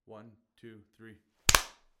1, 2, 3.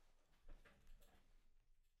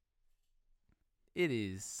 It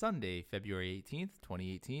is Sunday, February 18th,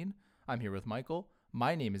 2018. I'm here with Michael.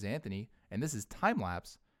 My name is Anthony, and this is Time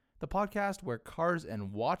Lapse, the podcast where cars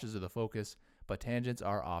and watches are the focus, but tangents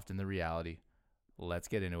are often the reality. Let's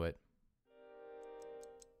get into it.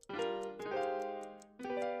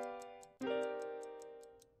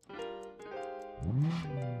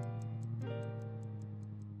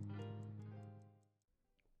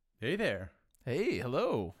 Hey there. Hey,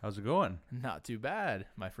 hello. How's it going? Not too bad,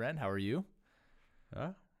 my friend. How are you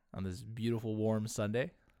Huh? on this beautiful, warm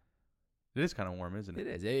Sunday? It is kind of warm, isn't it? It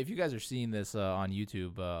is. If you guys are seeing this on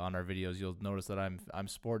YouTube on our videos, you'll notice that I'm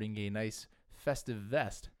sporting a nice festive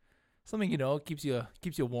vest. Something keeps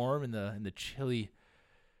you warm in the chilly.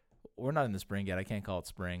 We're not in the spring yet. I can't call it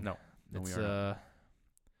spring. No, it's we are not.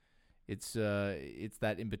 it's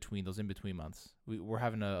that in between, those in between months. We're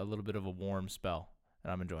having a little bit of a warm spell,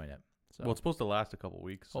 and I'm enjoying it. So Well, it's supposed to last a couple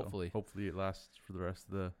weeks. So Hopefully. it lasts for the rest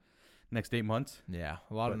of the next 8 months. yeah,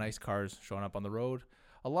 a lot of But- nice cars showing up on the road.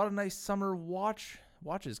 A lot of nice summer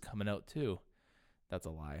watches coming out too. That's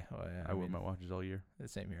a lie. Oh, yeah, I wear my watches all year. the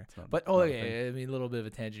same here. It's not, But it's not a thing. okay, I mean a little bit of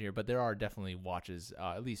a tangent here, but there are definitely watches,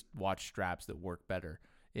 at least watch straps that work better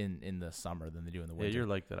in the summer than they do in the Yeah, winter. you're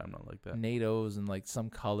like that. I'm not like that. NATOs and like some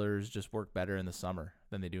colors just work better in the summer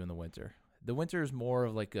than they do in the winter. The winter is more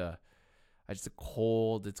of like just a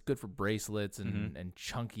cold. It's good for bracelets and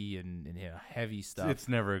chunky and heavy stuff. It's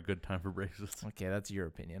never a good time for bracelets. Okay, that's your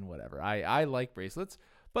opinion. Whatever. I like bracelets,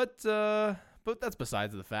 but that's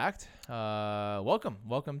besides the fact.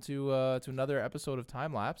 Welcome to another episode of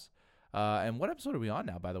Time Lapse. And what episode are we on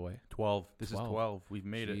now, by the way? 12. This 12. is 12. We've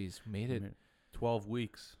made it. Jeez, made it. 12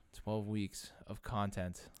 weeks. 12 weeks of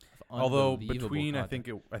content. Of Although unbelievable between,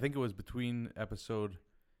 content. I think it was between episode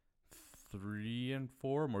 3 and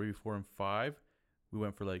 4, maybe 4 and 5. We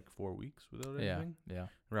went for like 4 weeks without anything. Yeah.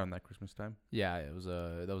 Around that Christmas time. Yeah, that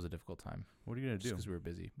was a difficult time. What are you gonna do? Just because we were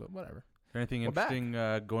busy, but whatever. Anything We're back.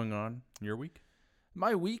 interesting going on in your week?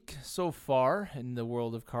 My week so far in the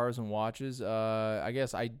world of cars and watches, I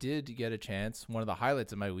guess I did get a chance. One of the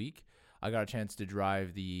highlights of my week, I got a chance to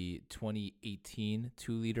drive the 2018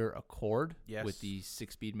 2-liter Accord Yes. with the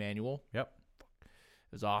 6-speed manual. Yep.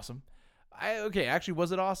 It was awesome. Actually,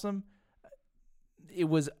 was it awesome? It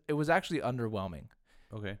was actually underwhelming.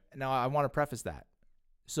 Okay. Now, I want to preface that.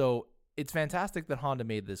 So, it's fantastic that Honda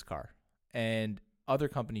made this car, and other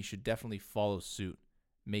companies should definitely follow suit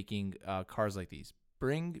making cars like these.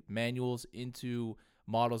 Bring manuals into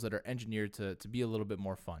models that are engineered to be a little bit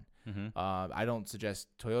more fun. Mm-hmm. I don't suggest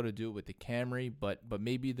Toyota do it with the Camry, but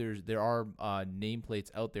maybe there are nameplates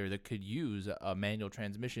out there that could use a manual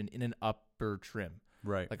transmission in an upper trim,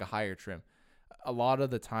 Right. like a higher trim. A lot of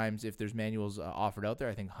the times, if there's manuals offered out there,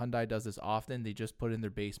 I think Hyundai does this often. They just put in their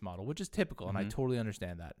base model, which is typical, and I Mhm. totally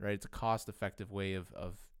understand that, right? It's a cost-effective way of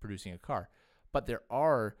producing a car. But there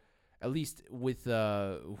are, at least with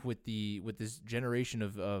this generation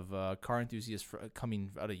of car enthusiasts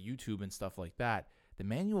coming out of YouTube and stuff like that, the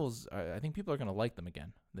manuals, I think people are going to like them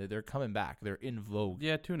again. They're coming back. They're in vogue.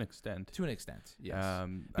 Yeah, to an extent. To an extent, yes.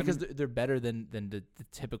 Because Because they're better than the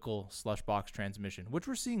typical slush box transmission, which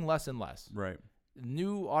we're seeing less and less. right.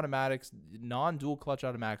 New automatics, non-dual clutch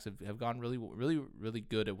automatics have gone really, really, really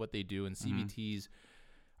good at what they do, and CVTs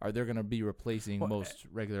they're going to be replacing Well, most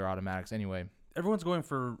regular automatics anyway. Everyone's going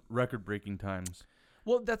for record-breaking times.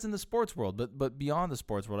 Well, that's in the sports world, but beyond the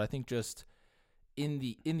sports world, I think just in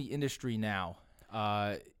the industry now,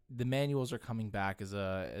 the manuals are coming back as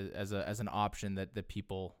an option that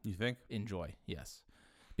people You think? enjoy. Yes,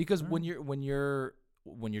 because when you're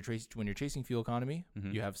chasing fuel economy,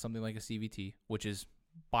 Mhm. you have something like a CVT, which is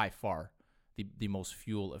by far the most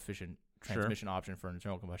fuel efficient Sure. transmission option for an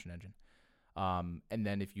internal combustion engine. And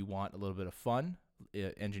then if you want a little bit of fun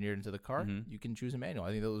engineered into the car, Mhm. you can choose a manual.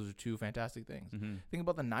 I think those are two fantastic things. Mm-hmm. Think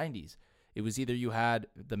about the 90s. It was either you had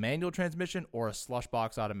the manual transmission or a slush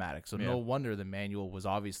box automatic. So Yeah. no wonder the manual was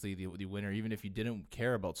obviously the winner. Even if you didn't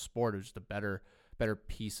care about sport, it was just a better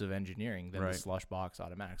piece of engineering than the Right. slush box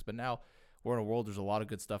automatics. But now we're in a world, there's a lot of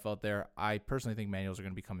good stuff out there. I personally think manuals are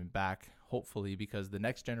going to be coming back, hopefully, because the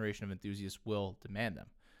next generation of enthusiasts will demand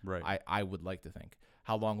them. Right. I would like to think.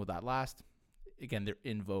 How long will that last? Again, they're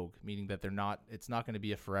in vogue, meaning that it's not going to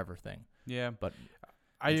be a forever thing. yeah. But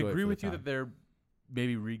I enjoy it agree for the with you time. that they're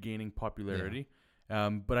maybe regaining popularity.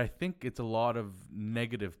 But I think it's a lot of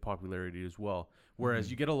negative popularity as well. Whereas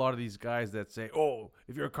Mhm. you get a lot of these guys that say, "Oh,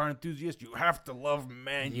 if you're a car enthusiast, you have to love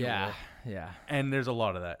manual." Yeah. And there's a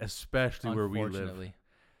lot of that, especially where we live. Unfortunately.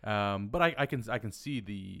 But I can see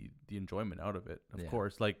the enjoyment out of it, of Yeah.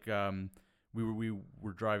 course. Like we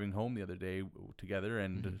were driving home the other day together,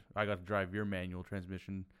 and Mhm. I got to drive your manual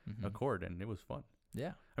transmission Mhm. Accord, and it was fun.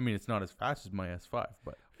 Yeah. I mean, it's not as fast as my S5,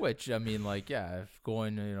 but Which, I mean, like, yeah, if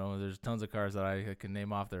going, there's tons of cars that I can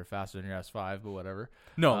name off that are faster than your S5, but whatever.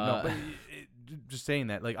 no, Uh, but just saying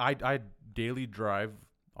that, like I daily drive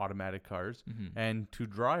automatic cars, Mhm. and to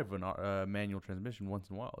drive a manual transmission once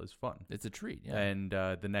in a while is fun. It's a treat. Yeah. And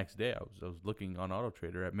the next day, I was looking on Auto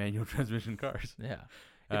Trader at manual transmission cars. Yeah.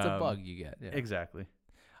 It's a bug you get. Yeah. Exactly.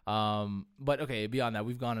 But okay, beyond that,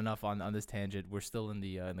 we've gone enough on this tangent. We're still in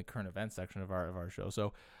the current events section of our show.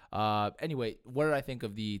 So, anyway, what did I think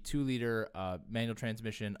of the 2-liter manual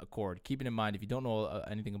transmission Accord? Keeping in mind, if you don't know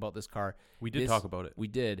anything about this car, We did talk about it. we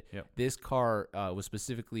did. Yep. This car was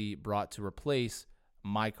specifically brought to replace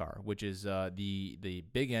my car, which is the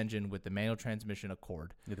big engine with the manual transmission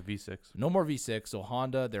Accord. Yeah, the V6. No more V6. So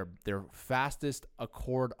Honda, their fastest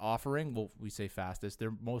Accord offering, well, we say fastest, their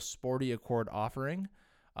most sporty Accord offering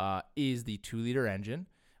is the 2-liter engine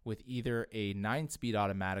with either a 9-speed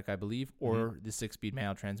automatic, I believe, or the 6-speed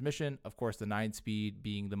manual transmission. Of course, the 9-speed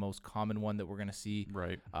being the most common one that we're going to see.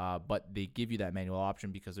 Right. But they give you that manual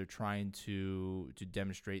option because they're trying to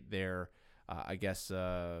demonstrate their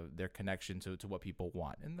their connection to what people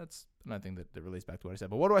want. And that's another thing that relates back to what I said.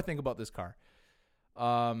 But what do I think about this car?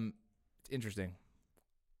 It's interesting.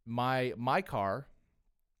 My car,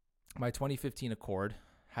 my 2015 Accord,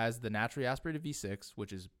 has the naturally aspirated V6,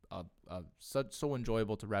 which is so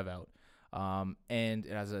enjoyable to rev out. And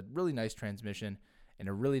it has a really nice transmission and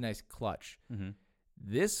a really nice clutch. Mm-hmm.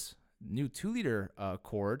 This new 2-liter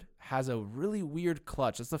Accord has a really weird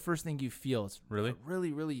clutch. That's the first thing you feel. It's Really?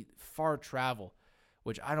 really, really far travel,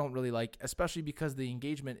 which I don't really like, especially because the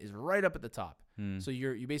engagement is right up at the top. So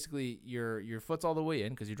you basically your foot's all the way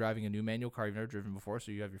in because you're driving a new manual car you've never driven before.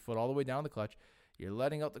 So you have your foot all the way down the clutch. You're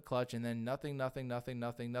letting out the clutch, and then nothing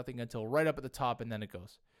until right up at the top, and then it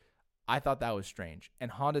goes. I thought that was strange. And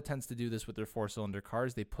Honda tends to do this with their 4-cylinder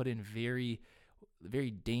cars. They put in very, very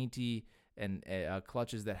dainty and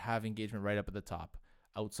clutches that have engagement right up at the top,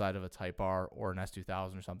 outside of a Type R or an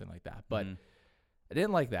S2000 or something like that. But I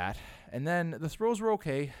didn't like that. And then the throws were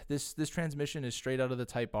okay. This transmission is straight out of the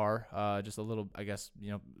Type R, just a little, I guess,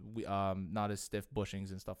 not as stiff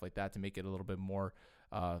bushings and stuff like that to make it a little bit more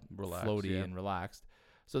Relaxed, floaty and relaxed.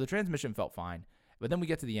 So the transmission felt fine. But then we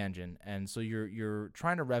get to the engine, and so you're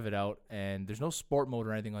trying to rev it out, and there's no sport mode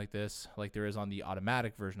or anything like this, like there is on the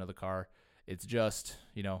automatic version of the car. It's just,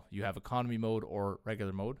 you have economy mode or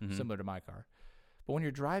regular mode, similar to my car. But when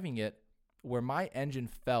you're driving it, where my engine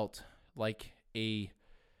felt like it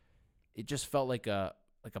just felt like a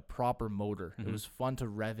proper motor. It was fun to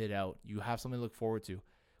rev it out. You have something to look forward to.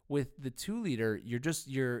 With the 2-liter,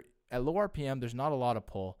 you're at low RPM. There's not a lot of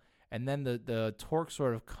pull, and then the torque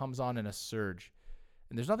sort of comes on in a surge,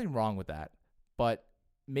 and there's nothing wrong with that. But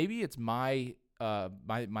maybe it's my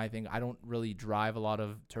thing. I don't really drive a lot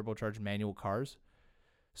of turbocharged manual cars,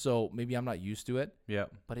 so maybe I'm not used to it. Yeah.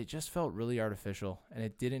 But it just felt really artificial, and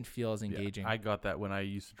it didn't feel as engaging. I got that when I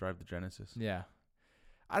used to drive the Genesis. Yeah.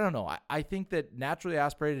 I don't know. I think that naturally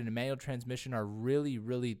aspirated and manual transmission are really,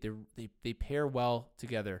 really, they pair well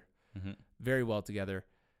together, very well together.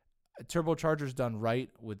 A turbocharger's done right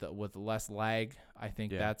with less lag. I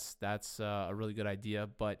think that's a really good idea.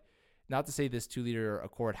 But not to say this 2-liter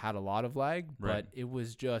Accord had a lot of lag, but it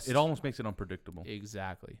was just... It almost makes it unpredictable.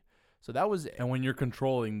 Exactly. So that was... And when you're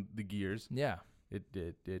controlling the gears, yeah,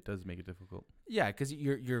 it does make it difficult. Yeah, because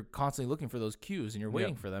you're constantly looking for those cues and you're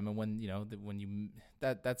waiting for them, and when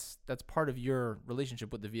that's part of your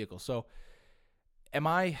relationship with the vehicle. So,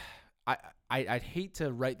 I'd hate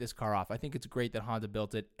to write this car off. I think it's great that Honda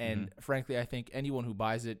built it, and frankly, I think anyone who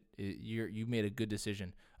buys it, you made a good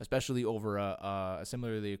decision, especially over a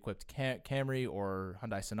similarly equipped Camry or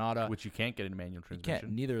Hyundai Sonata, Which you can't get in manual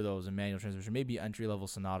transmission. neither of those in manual transmission. Maybe entry level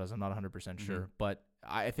Sonatas. I'm not 100% sure, but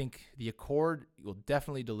I think the Accord will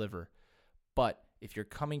definitely deliver. But if you're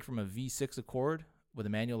coming from a V6 Accord with a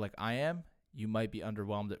manual like I am, you might be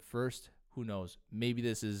underwhelmed at first. Who knows? Maybe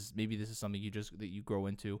this is something that you grow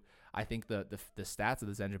into. I think the stats that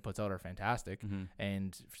this engine puts out are fantastic,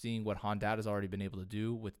 and seeing what Honda has already been able to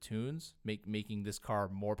do with tunes, making this car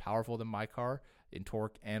more powerful than my car in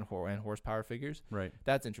torque and horsepower figures, Right.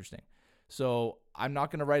 that's interesting. So I'm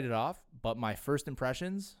not going to write it off, but my first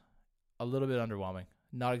impressions, a little bit underwhelming.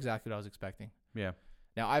 Not exactly what I was expecting. Yeah.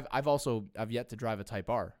 Now I've yet to drive a Type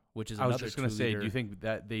R, which is I another. was just going to say, 2-liter. do you think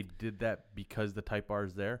that they did that because the Type R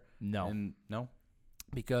is there? No, No?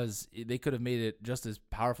 because they could have made it just as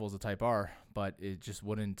powerful as a Type R, but it just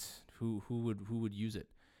wouldn't. Who would use it?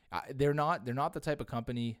 They're not the type of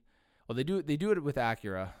company. Well, they do it with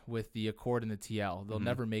Acura with the Accord and the TL. They'll Mhm.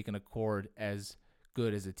 never make an Accord as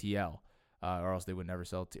good as a TL, or else they would never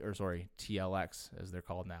sell. TLX as they're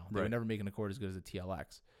called now. They Right. would never make an Accord as good as a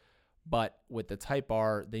TLX. But with the Type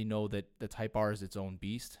R, they know that the Type R is its own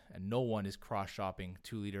beast, and no one is cross-shopping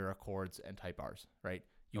 2-liter Accords and Type Rs, right?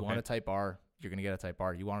 You want Okay. a Type R, you're going to get a Type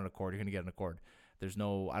R. You want an Accord, you're going to get an Accord. I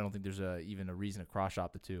don't think there's even a reason to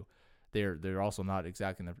cross-shop the two. They're also not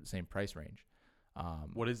exactly in the same price range.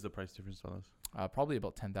 What is the price difference on this? Probably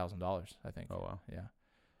about $10,000, I think. Oh, wow.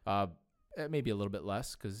 Yeah. Maybe a little bit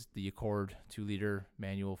less because the Accord 2-liter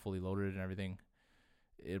manual, fully loaded and everything,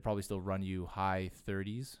 it'd probably still run you high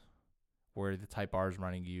 30s, where the Type R is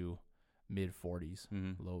running you mid 40s,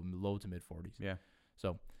 Mm-hmm. low to mid 40s. Yeah.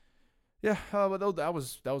 So, yeah, but that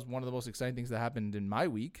was one of the most exciting things that happened in my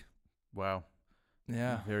week. Wow.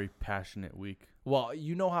 Yeah. Very passionate week. Well,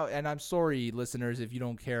 you know how, and I'm sorry, listeners, if you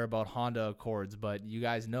don't care about Honda Accords, but you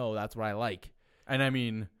guys know that's what I like. And I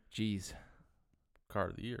mean, Jeez. car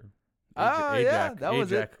of the year. Yeah, that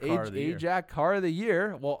was it. Car of the year. AJAC car of the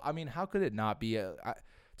year. Well, I mean, how could it not be?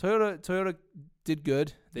 Toyota did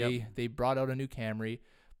good. They brought out a new Camry,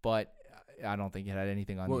 but I don't think it had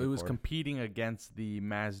anything on. Well, the it was Accord. competing against the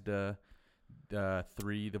Mazda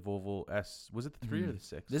 3, the Volvo S. Was it the 3 or the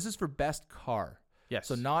 6? This is for best car. Yes.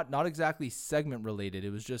 So not exactly segment related.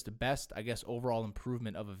 It was just the best, I guess, overall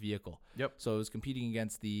improvement of a vehicle. Yep. So it was competing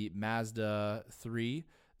against the Mazda 3,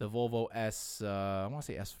 the Volvo S. I want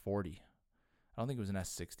to say S40. I don't think it was an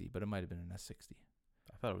S60, but it might have been an S60.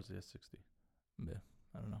 I thought it was the S60. Yeah,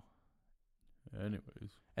 I don't know.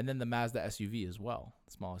 Anyways. And then the Mazda SUV as well,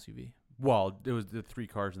 the small SUV. Well, it was the 3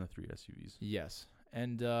 cars and the 3 SUVs. Yes.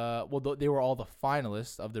 And, they were all the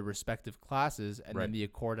finalists of their respective classes, and Right. then the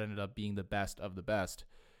Accord ended up being the best of the best.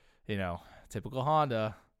 You know, typical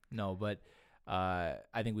Honda. No, but I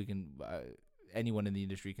think we can anyone in the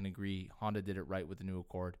industry can agree Honda did it right with the new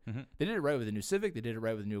Accord. Mm-hmm. They did it right with the new Civic. They did it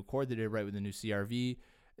right with the new Accord. They did it right with the new CRV.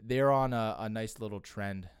 They're on a nice little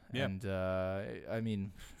trend. Yeah. And, I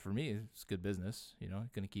mean, for me, it's good business. You know,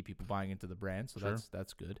 going to keep people buying into the brand, so Sure.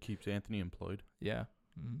 that's good. Keeps Anthony employed. Yeah.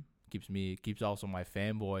 Mm-hmm. Keeps also my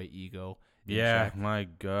fanboy ego in Yeah, check. my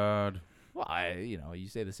God. Well, you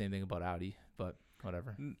say the same thing about Audi, but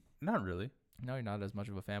whatever. Not really. No, you're not as much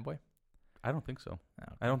of a fanboy. I don't think so. Oh,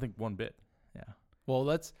 okay. I don't think one bit. Yeah. Well,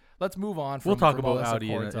 let's move on. We'll talk from all about this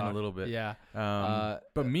Audi in Accord a talk. little bit. Yeah.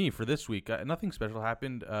 But me, for this week, nothing special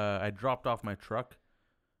happened. I dropped off my truck.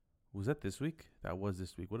 Was that this week? That was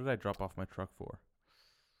this week. What did I drop off my truck for?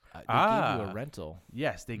 They gave you a Ah. rental.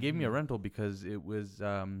 Yes, they gave me a Mhm. rental because it was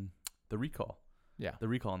the recall. Yeah. The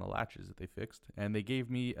recall on the latches that they fixed. And they gave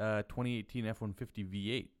me a 2018 F-150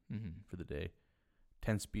 V8 Mm-hmm. for the day.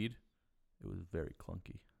 10-speed. It was very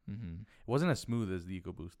clunky. Mm-hmm. It wasn't as smooth as the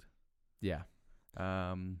EcoBoost. Yeah.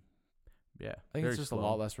 Yeah. I think very it's just slow. a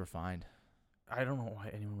lot less refined. I don't know why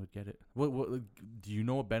anyone would get it. What do you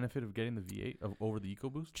know a benefit of getting the V8 over the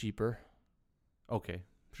EcoBoost? Cheaper. Okay,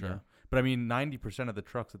 sure. Yeah. But I mean, 90% of the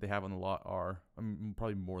trucks that they have on the lot are,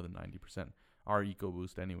 probably more than 90% are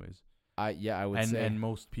EcoBoost anyways. I would say. And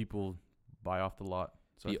most people buy off the lot.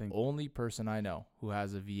 So the I think only person I know who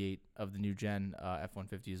has a V8 of the new gen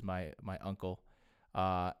F-150 is my uncle.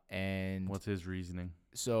 And what's his reasoning?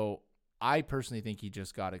 so I personally think he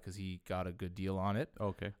just got it because he got a good deal on it.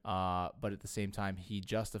 Okay. But at the same time, he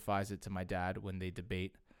justifies it to my dad when they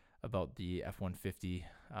debate about the F-150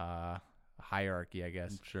 hierarchy, I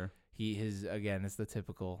guess. Sure. Again, it's the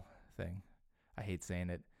typical thing. I hate saying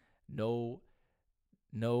it. No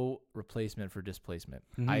replacement for displacement.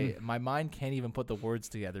 Mhm. My mind can't even put the words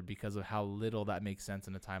together because of how little that makes sense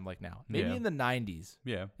in a time like now. Maybe Yeah. in the 90s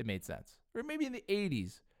Yeah. it made sense. Or maybe in the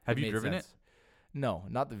 80s. Have it you made driven sense. No,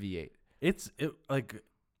 not the V8. Like,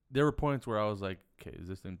 there were points where I was like, okay, is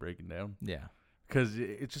this thing breaking down? Yeah. Because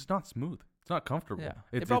it's just not smooth. It's not comfortable. Yeah.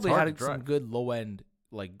 It's It probably hard had to some drive. good low end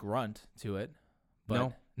like grunt to it.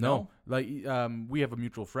 But No. Like, we have a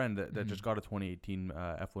mutual friend that Mhm. just got a 2018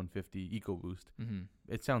 F-150 EcoBoost. Mm-hmm.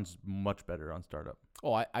 It sounds much better on startup.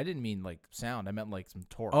 Oh, I didn't mean like sound. I meant like some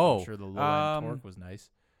torque. Oh, I'm sure the low end torque was nice.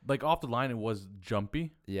 Like, off the line, it was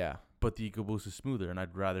jumpy, Yeah. but the EcoBoost is smoother, and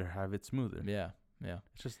I'd rather have it smoother. Yeah. Yeah.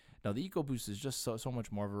 It's just, No, the EcoBoost is just so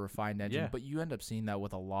much more of a refined engine, Yeah. but you end up seeing that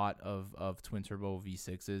with a lot of twin turbo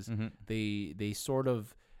V6s. mhm. They sort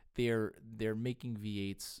of they're making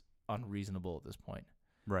V8s unreasonable at this point,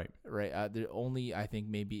 Right. right? They're only, I think,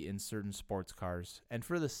 maybe in certain sports cars and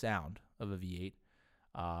for the sound of a V8,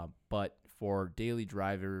 but for daily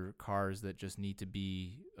driver cars that just need to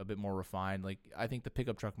be a bit more refined, like I think the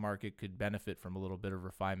pickup truck market could benefit from a little bit of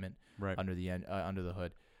refinement Right. under the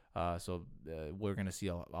hood. So we're going to see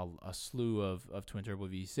a slew of twin turbo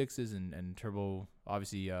V6s and turbo,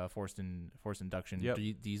 obviously forced induction Yep.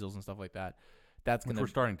 diesels and stuff like that. That's Which going we're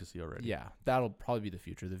starting to see already. yeah, that'll probably be the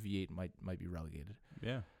future. The V8 might be relegated.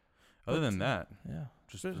 Yeah. Other than that, Yeah,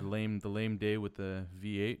 just the lame day with the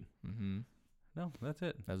V8. mm-hmm. No, that's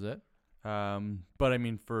it. That's it. But I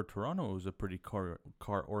mean, for Toronto, it was a pretty car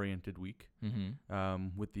oriented week.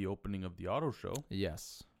 Mm-hmm. With the opening of the auto show,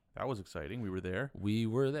 Yes, that was exciting. We were there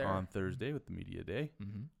there on Thursday with the media day.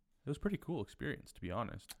 Mm-hmm. It was a pretty cool experience, to be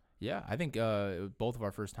honest. Yeah, I think both of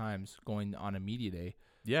our first times going on a media day.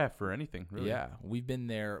 Yeah, for anything, really. Yeah, we've been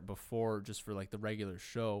there before just for like the regular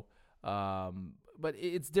show. But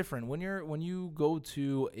it's different when you go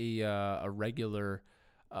to a regular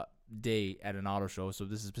day at an auto show. So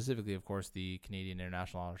this is specifically, of course, the Canadian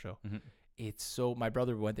International Auto Show. Mm-hmm. It's so. My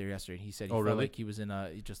brother went there yesterday, and he said he Oh, felt really? like he was in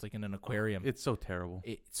an aquarium. It's so terrible.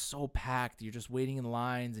 It's so packed. You're just waiting in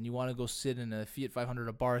lines, and you want to go sit in a Fiat 500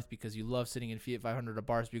 Abarth because you love sitting in Fiat 500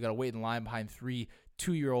 Abarth. But you got to wait in line behind 3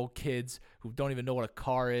 2-year-old kids who don't even know what a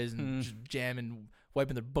car is and just jamming,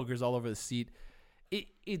 wiping their boogers all over the seat.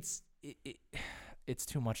 It's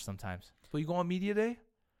too much sometimes. But you go on media day,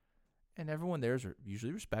 and everyone there is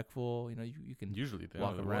usually respectful. You know, you can Usually they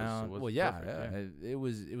walk it around. was Well, it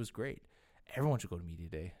was great. Everyone should go to media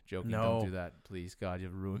day. Joking, No. don't do that, please. God, you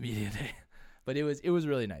have ruined media day. But it was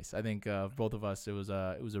really nice. I think both of us, it was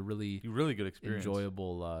a really good experience.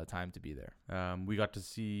 enjoyable time to be there. We got to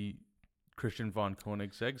see Christian von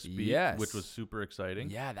Koenigsegg speak, Yes. which was super exciting.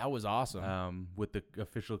 Yeah, that was awesome. With the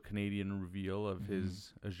official Canadian reveal of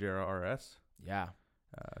his Agera RS. Yeah.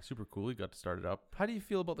 Super cool. He got to start it up. How do you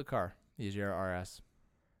feel about the car, the Agera RS?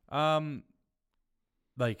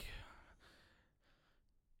 Like,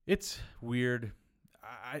 it's weird.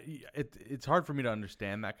 It's hard for me to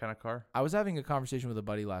understand that kind of car. I was having a conversation with a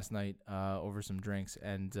buddy last night over some drinks,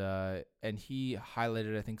 and he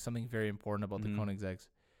highlighted, I think, something very important about the Koenigsegg's.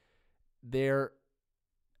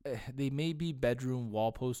 They may be bedroom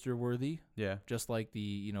wall poster worthy, Yeah. just like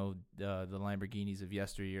the Lamborghinis of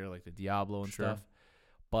yesteryear, like the Diablo and Sure. stuff.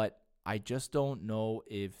 But I just don't know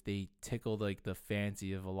if they tickle like the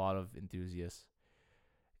fancy of a lot of enthusiasts.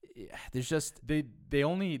 There's just they're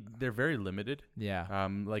very limited. yeah.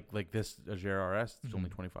 Like this Agera RS, there's only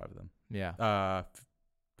Mhm. 25 of them. Yeah.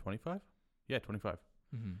 25? Yeah, 25.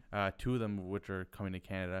 Mm-hmm. 2 of them which are coming to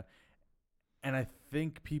Canada. And I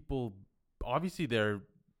think people, obviously they're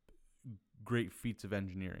great feats of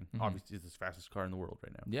engineering. Mhm. Obviously it's the fastest car in the world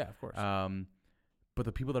right now. Yeah, of course. But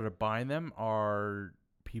the people that are buying them are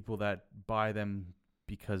people that buy them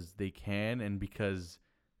because they can and because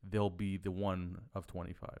they'll be the one of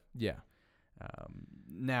 25. yeah.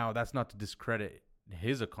 Now, that's not to discredit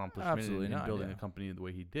his accomplishment Absolutely in not, building yeah. a company the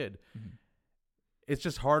way he did. Mhm. It's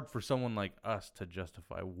just hard for someone like us to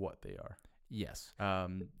justify what they are. Yes.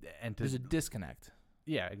 And to There's a disconnect.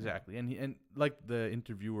 yeah, exactly. And like the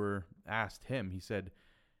interviewer asked him, he said,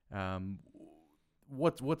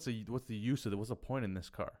 "What's the use of it? What's the point in this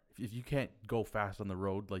car? If you can't go fast on the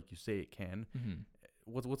road like you say it can, Mm-hmm.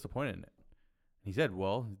 what's the point in it?" He said,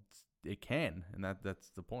 "Well, it can, and that's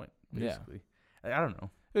the point, Yeah. basically." I don't know.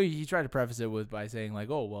 He tried to preface it by saying like,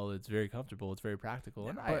 "Oh, well, it's very comfortable, it's very practical,"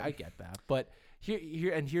 and Yeah, but- I get that. But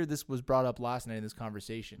here, this was brought up last night in this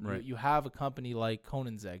conversation. Right. You have a company like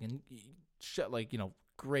Koenigsegg, and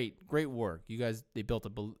great work. You guys, they built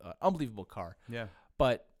a unbelievable car. Yeah.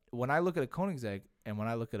 But when I look at a Koenigsegg and when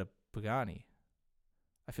I look at a Pagani,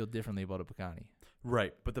 I feel differently about a Pagani.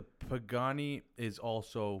 Right, but the Pagani is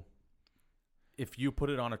also, if you put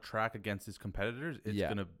it on a track against its competitors, it's Yeah.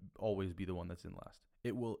 gonna always be the one that's in last.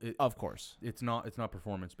 It will. Of course. It's not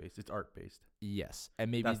performance based. It's art based. Yes.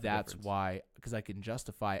 And maybe That's the that's difference. why, because I can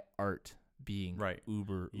justify art being Right.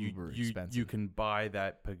 uber expensive. You can buy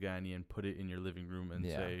that Pagani and put it in your living room and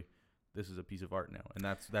Yeah. say, "This is a piece of art now," and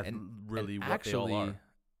that's And really what actually, they all are.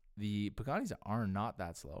 the Paganis are not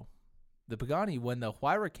that slow. The Pagani, when the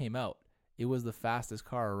Huayra came out, it was the fastest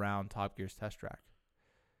car around Top Gear's test track.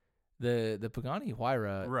 The Pagani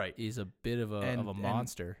Huayra Right. is a bit of a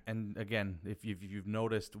monster. And again, if you've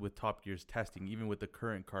noticed with Top Gear's testing, even with the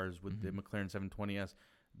current cars with the McLaren 720S,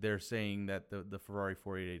 they're saying that the Ferrari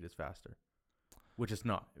 488 is faster, which it's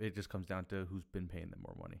not. It just comes down to who's been paying them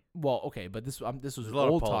more money. Well, okay, but this was There's a lot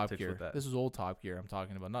of old Top politics Gear. with that. This was old Top Gear I'm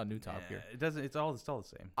talking about, not new Top Gear. It doesn't. It's all the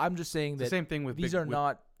same. I'm just saying It's that the same thing with these big, are with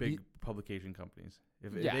not big publication companies.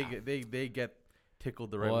 If Yeah. they get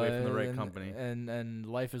tickled the right way from the right and- company. And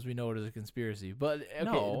life as we know it is a conspiracy. But okay,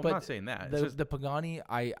 No, I'm but not saying that. It's just, the Pagani,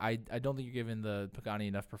 I don't think you're giving the Pagani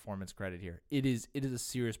enough performance credit here. It is a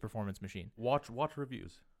serious performance machine. watch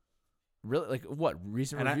reviews. Really? Like what?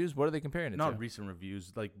 Recent And reviews? What are they comparing it not to? recent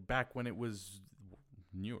reviews, like back when it was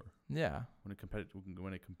newer, Yeah. when it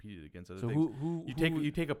competed against other So things. who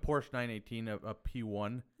You take a Porsche 918, a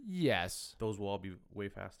P1, Yes. those will all be way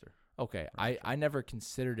faster Okay. Right. I never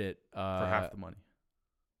considered it for half the money.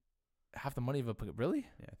 half the money of a really?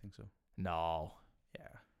 Yeah, I think so. No. Yeah.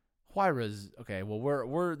 Huayras. Okay. Well,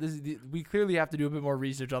 we're this is we clearly have to do a bit more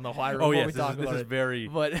research on the Huayra Oh before yes, we this talk is, this about is it. very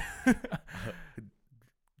But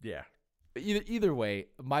yeah. either way,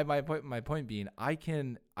 my point being, I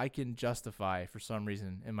can justify for some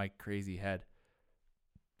reason in my crazy head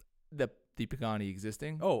the Pagani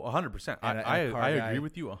existing. Oh, 100%. And a I car guy. agree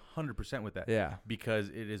with you 100% with that. Yeah. Because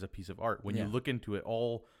it is a piece of art. When Yeah. you look into it,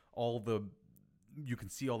 you can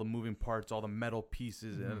see all the moving parts, all the metal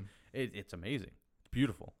pieces, and it's amazing. It's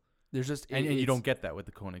beautiful. There's just And you it's- don't get that with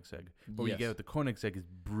the Koenigsegg. But what you Yes. get with the Koenigsegg is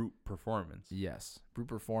brute performance. Yes, brute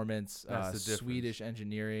performance, That's the difference. Swedish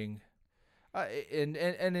engineering, and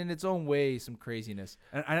in its own way, some craziness.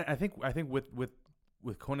 And I think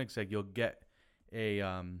with Koenigsegg you'll get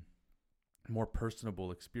a more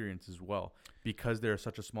personable experience as well, because they're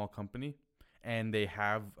such a small company and they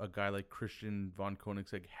have a guy like Christian von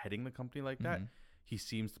Koenigsegg heading the company like that. Mhm. He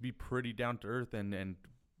seems to be pretty down to earth and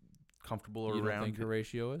comfortable You around. don't think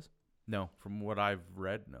Horatio is? No, from what I've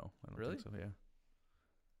read, no. I don't Really? think so, yeah.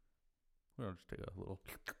 We'll just take a little.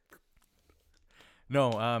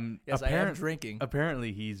 No, Yes, I am drinking.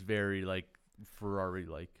 apparently he's very like Ferrari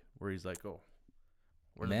like, where he's like, oh,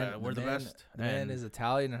 we're the best. The man And- is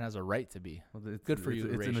Italian and has a right to be. well, it's- Good for you,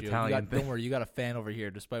 It's Horatio. an Italian thing. Don't worry, you got a fan over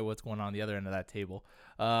here, despite what's going on the other end of that table.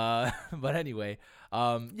 But anyway,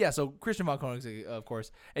 yeah. So Christian von Koenigsegg, of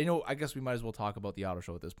course, and I guess we might as well talk about the auto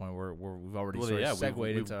show at this point. We've already Well, sort yeah, of segued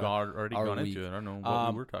we've into already our gone week. into it. I don't know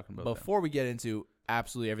what we were talking about. Before we get into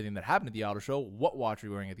absolutely everything that happened at the auto show, what watch are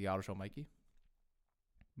you wearing at the auto show, Mikey?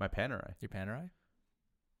 My Panerai, Your Panerai?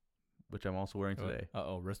 which I'm also wearing today.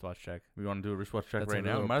 Wristwatch check. We want to do a wristwatch check That's a right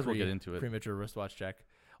now. little Might as well get into it. Premature wristwatch check.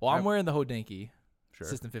 Well, I'm wearing the Hodinkee Sure.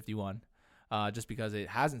 System 51, just because it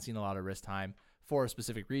hasn't seen a lot of wrist time for a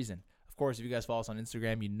specific reason. Of course, if you guys follow us on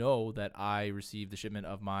Instagram, you know that I received the shipment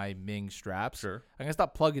of my Ming straps. Sure. I'm gonna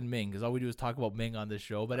stop plugging Ming because all we do is talk about Ming on this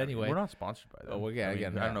show. But anyway, we're not sponsored by them. Oh, well, yeah, I mean,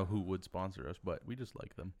 again, I yeah. don't know who would sponsor us, but we just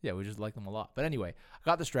like them. yeah, we just like them a lot. But anyway, I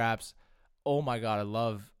got the straps. Oh my god, I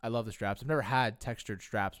love the straps. I've never had textured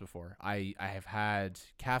straps before. I have had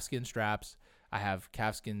calfskin straps. I have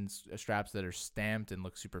calfskin straps that are stamped and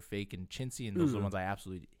look super fake and chintzy, and those are the ones I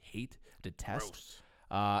absolutely hate, detest.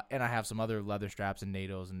 Gross. And I have some other leather straps and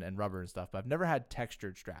NATOs and rubber and stuff, but I've never had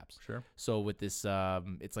textured straps. Sure. So with this,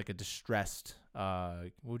 it's like a distressed, what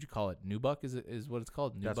would you call it? Nubuck is what it's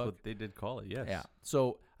called? Nubuck? That's what they did call it. Yes. Yeah.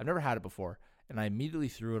 So I've never had it before, and I immediately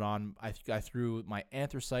threw it on. I threw my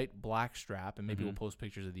anthracite black strap, and maybe we'll post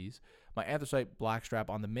pictures of these. My anthracite black strap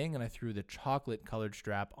on the Ming, and I threw the chocolate colored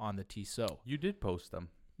strap on the Tissot. You did post them.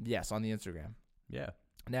 Yes, on the Instagram. Yeah.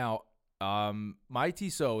 Now, my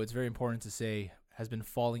Tissot, it's very important to say, has been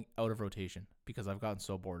falling out of rotation because I've gotten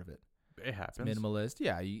so bored of it. It happens. Minimalist.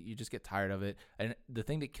 Yeah, you just get tired of it. And the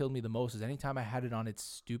thing that killed me the most is anytime I had it on its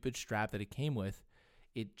stupid strap that it came with,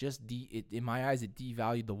 it just in my eyes it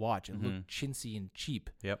devalued the watch. It looked chintzy and cheap.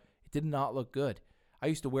 Yep. It did not look good. I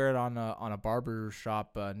used to wear it on a barber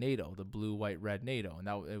shop NATO, the blue, white, red NATO, and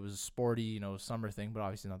it was a sporty, summer thing, but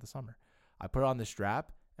obviously not the summer. I put it on the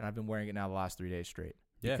strap, and I've been wearing it now the last 3 days straight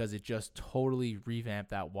because it just totally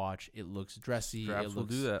revamped that watch. It looks dressy. Straps will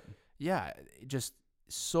do that. Yeah, it just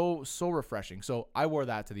so refreshing. So I wore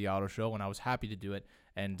that to the auto show, and I was happy to do it.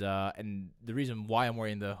 And the reason why I'm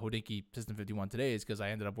wearing the Hodinkee System 51 today is because I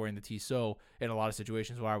ended up wearing the Tissot in a lot of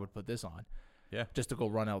situations where I would put this on. Yeah. Just to go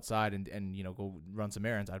run outside and go run some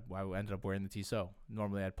errands. I ended up wearing the Tissot.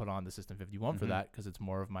 Normally I'd put on the System 51 for that because it's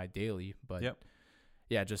more of my daily. But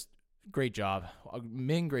yeah, just great job.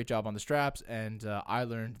 Ming, great job on the straps. And I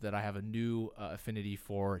learned that I have a new affinity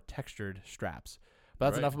for textured straps. But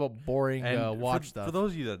that's enough about boring watch stuff. For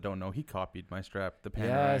those of you that don't know, he copied my strap, the Panerai.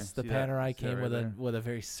 Yes, the Panerai came with a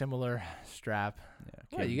very similar strap.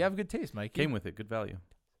 Yeah, you have good taste, Mikey. Came with it, good value.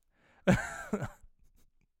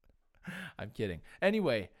 I'm kidding.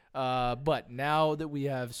 Anyway, but now that we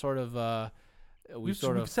have sort of we've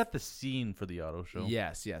set the scene for the auto show.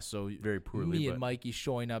 Yes. So Very poorly. me and Mikey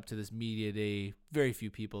showing up to this media day, very few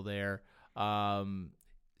people there.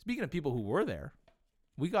 Speaking of people who were there,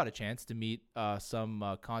 we got a chance to meet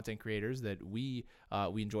some content creators that we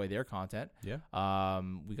enjoy their content. Yeah.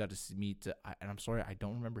 We got to meet, and I'm sorry, I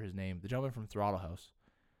don't remember his name. The gentleman from Throttle House.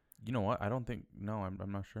 You know what? I don't think. No, I'm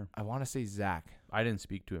not sure. I want to say Zach. I didn't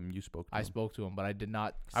speak to him. You spoke to him. I spoke to him, but I did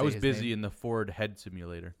not. I was his busy name. in the Ford Head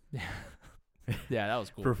Simulator. Yeah, that was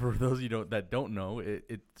cool. For those that don't know,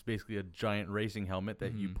 it's basically a giant racing helmet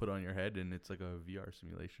that you put on your head, and it's like a VR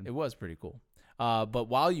simulation. It was pretty cool. But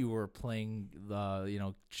while you were playing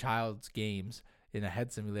the child's games in a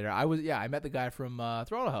head simulator, I met the guy from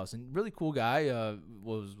Throttle House, and really cool guy.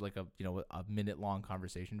 Was like a minute long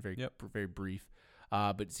conversation, very brief.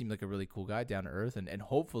 But it seemed like a really cool guy, down to earth, and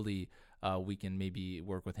hopefully we can maybe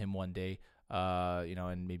work with him one day.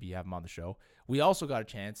 And maybe have him on the show. We also got a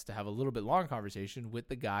chance to have a little bit longer conversation with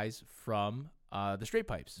the guys from the Straight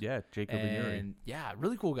Pipes. Yeah, Jacob and Yuri. And yeah,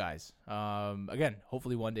 really cool guys. Again,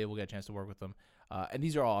 hopefully one day we'll get a chance to work with them. And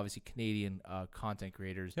these are all obviously Canadian content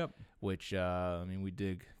creators. Yep. Which we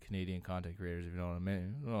dig Canadian content creators. If you know what I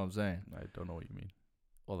mean. You know what I'm saying? I don't know what you mean.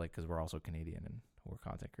 Well, because we're also Canadian and we're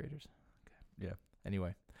content creators. Okay. Yeah.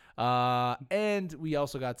 Anyway, and we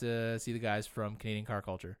also got to see the guys from Canadian Car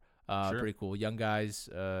Culture. Sure. Pretty cool. Young guys.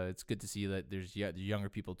 It's good to see that there's younger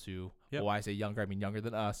people too. Yep. Well, when I say younger, I mean younger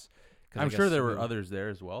than us. I'm sure there were others there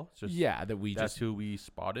as well. It's just that's who we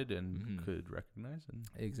spotted and could recognize.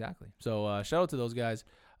 Exactly. So shout out to those guys.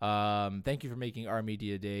 Thank you for making our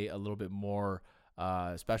media day a little bit more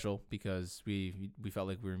special, because we felt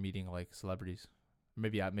like we were meeting like celebrities.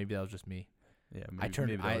 Maybe that was just me. Yeah.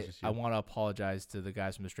 I want to apologize to the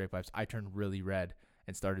guys from the Straight Pipes. I turned really red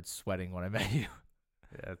and started sweating when I met you.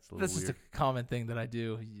 Yeah, it's a little That's weird. just a common thing that I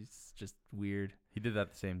do. It's just weird. He did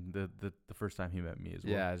that the first time he met me as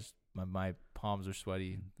well. Yeah, just my palms are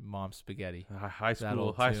sweaty. Mom's spaghetti. High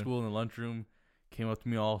school in the lunchroom, came up to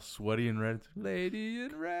me all sweaty and red. Lady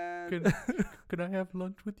in red. Could I have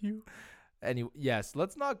lunch with you? Anyway, yes.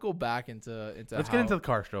 Let's not go back into. Let's get into the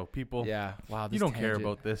car show, people. Yeah. Wow. You don't care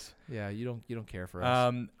about this. Yeah. You don't care for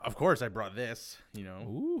us. Of course I brought this.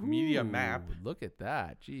 Ooh, media map. Look at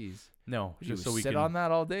that. Jeez. No, just so we sit on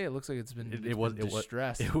that all day. It looks like it's been it was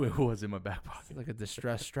distressed. It was in my back pocket. It's like a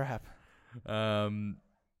distressed strap.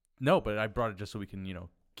 No, but I brought it just so we can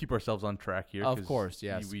keep ourselves on track here. Of course,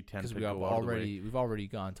 yes. We tend to we go out of the way. We've already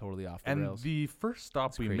gone totally off the and rails. the first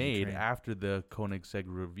stop we made train. after the Koenigsegg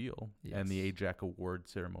reveal and the Yes. AJAC award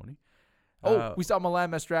ceremony. We saw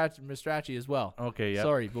Milan Mastracci as well. Okay, yeah.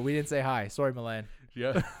 Sorry, but we didn't say hi. Sorry, Milan.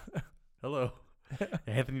 Yeah. Hello.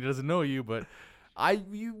 Anthony doesn't know you, but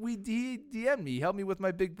He DM'd me, helped me with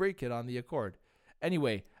my big brake kit on the Accord.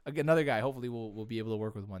 Anyway, another guy. Hopefully, we'll be able to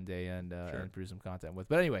work with one day and produce some content with.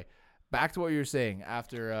 But anyway, back to what you were saying.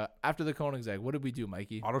 After the Koenigsegg, what did we do,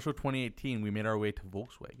 Mikey? Auto Show 2018, we made our way to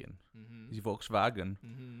Volkswagen. Volkswagen,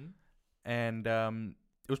 and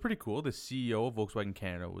it was pretty cool. The CEO of Volkswagen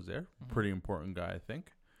Canada was there. Pretty important guy, I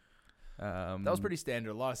think. That was pretty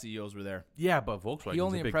standard. A lot of CEOs were there. Yeah, but Volkswagen. He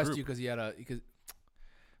only impressed you because he had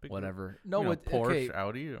whatever. No, Porsche, okay.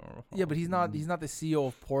 Audi. Yeah, but he's not the CEO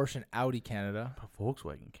of Porsche and Audi Canada. But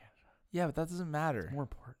Volkswagen Canada. Yeah, but that doesn't matter. It's more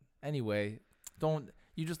important. Anyway,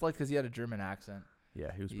 you just like because he had a German accent.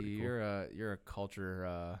 Yeah, he was pretty cool. You're a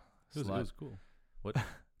culture It slut. was cool. What?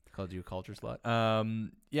 Called you a culture slut?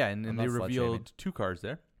 Yeah, and I'm they not revealed slut-shaming. 2 cars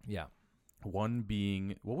there. Yeah. One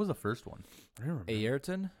being, what was the first one? I don't remember.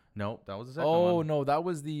 Ayrton? No, that was the second one. Oh no, that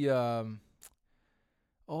was the.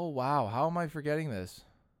 Oh wow, how am I forgetting this?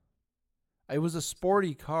 It was a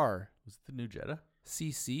sporty car. Was it the new Jetta?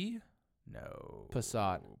 CC? No.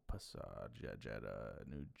 Passat. Jetta,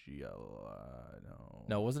 new GLI. No.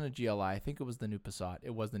 No, it wasn't a GLI. I think it was the new Passat.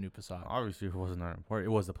 It was the new Passat. Obviously, it wasn't that important.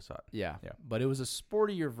 It was the Passat. Yeah. Yeah. But it was a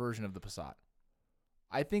sportier version of the Passat.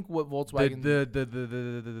 I think what Volkswagen.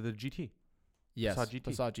 The GT. Yes. Passat GT.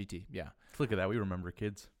 Passat GT. Yeah. Look at that. We remember,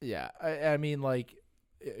 kids. Yeah. I mean, like,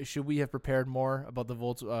 should we have prepared more about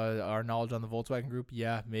our knowledge on the Volkswagen Group?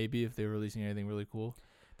 Yeah, maybe if they were releasing anything really cool.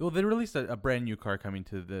 Well, they released a brand new car coming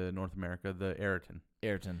to the North America, the Ayrton.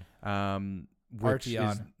 Which is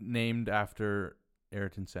Arteon. named after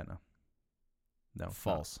Ayrton Senna. No,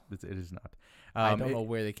 False. It is not. I don't know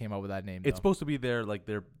where they came up with that name. It's supposed to be their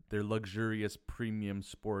luxurious premium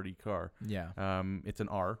sporty car. Yeah. It's an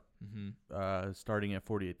R. Starting at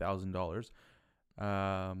 $48,000.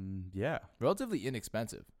 Yeah. Relatively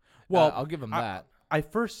inexpensive. Well, I'll give them that. I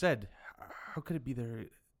first said, how could it be their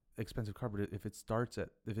expensive car? But if it's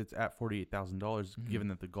at $48,000, given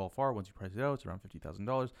that the Golf R, once you price it out, it's around $50,000.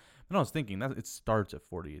 And I was thinking that it starts at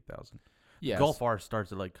 $48,000. Yes. Golf R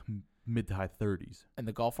starts at like mid to high 30s. And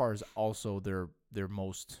the Golf R is also their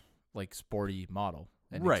most like sporty model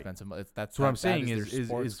and Right. expensive. That's So what I'm saying their is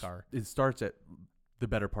sports car. it starts at the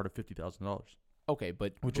better part of $50,000, Okay,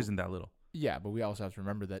 but which isn't that little. Yeah, but we also have to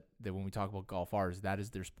remember that when we talk about Golf Rs, that is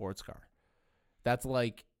their sports car. That's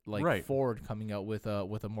like Right. Ford coming out with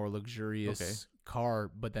a more luxurious car,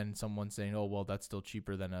 but then someone saying, "Oh, well, that's still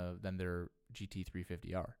cheaper than their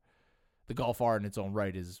GT350R." The Golf R in its own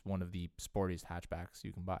right is one of the sportiest hatchbacks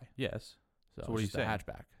you can buy. Yes. So, what are you it's just a saying?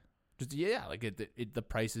 hatchback. Just like the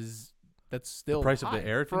price is that's still The price high. of the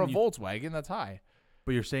Ayrton, for a Volkswagen. That's high.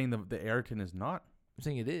 But you're saying the Ayrton is not? I'm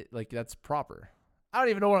saying it is like that's proper. I don't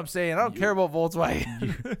even know what I'm saying. I don't care about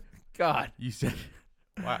Volkswagen. God, You said,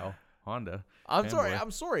 wow, Honda. I'm sorry. Fanboy.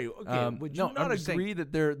 I'm sorry. Okay, would you no, I'm not just saying- agree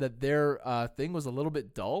that their thing was a little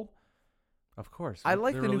bit dull? Of course. I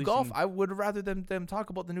like They're the new Golf. releasing- I would rather them talk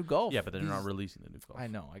about the new Golf. Yeah, but they're not These- releasing the new Golf. I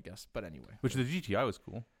know, I guess, but anyway. Which the GTI was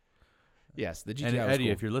cool. Yes, the GTI And was Eddie,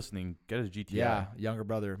 cool. if you're listening, get a GTI. Yeah,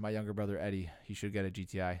 my younger brother Eddie, he should get a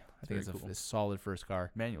GTI. I think Very it's cool. a solid first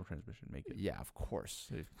car. Manual transmission, make it. Yeah, of course.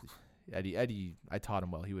 Eddie, I taught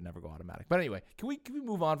him well. He would never go automatic. But anyway, can we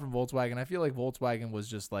move on from Volkswagen? I feel like Volkswagen was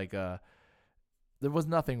just like there was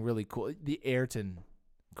nothing really cool. The Ayrton,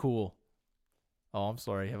 cool. Oh, I'm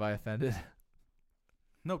sorry. Have I offended?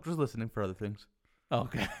 Nope, just listening for other things.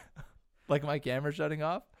 Okay. Like my camera shutting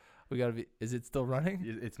off? We gotta be. Is it still running?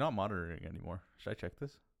 It's not monitoring anymore. Should I check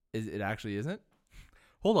this? It actually isn't?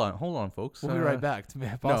 Hold on, folks. We'll be right back. To me,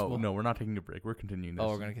 possible. No, we're not taking a break. We're continuing this. Oh,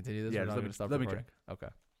 we're gonna continue this. Yeah, We're just not let gonna me- stop let me recording. Okay.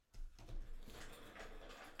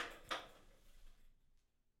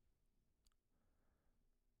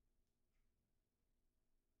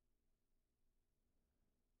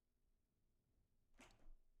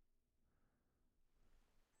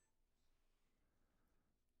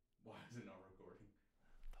 Why is it not recording?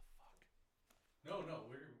 The fuck? No,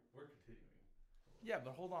 we're continuing. Yeah,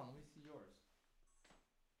 but hold on. Let me see yours.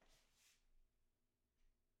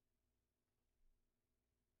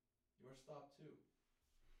 Yours stopped too.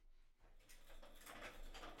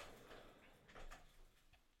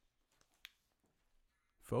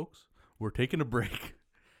 Folks, we're taking a break.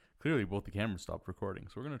 Clearly, both the cameras stopped recording,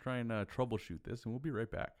 so we're gonna try and troubleshoot this, and we'll be right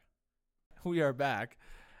back. We are back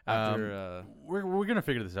after. We're gonna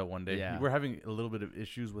figure this out one day. Yeah. We're having a little bit of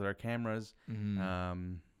issues with our cameras.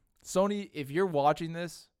 Mhm. Sony, if you're watching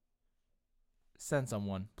this, send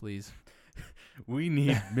someone, please. We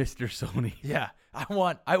need Mr. Sony. Yeah, I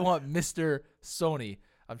want Mr. Sony.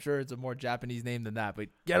 I'm sure it's a more Japanese name than that, but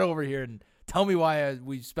get over here and tell me why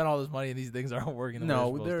we spent all this money and these things aren't working.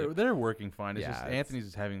 No, they're working fine. It's Yeah, just it's- Anthony's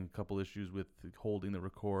is having a couple issues with holding the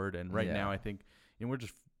record, and right Yeah. now I think we're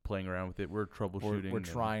just playing around with it. We're troubleshooting. We're and-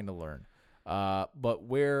 trying to learn. But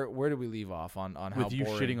where do we leave off on how with you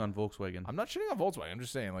boring? shitting on Volkswagen. I'm not shitting on Volkswagen. I'm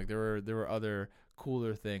just saying like there were other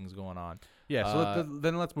cooler things going on. Yeah, so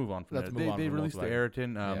then let's move on from let's there. move on They from released the Volkswagen.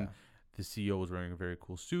 Ayrton. Yeah. The CEO was wearing a very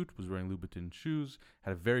cool suit, was wearing Louboutin shoes,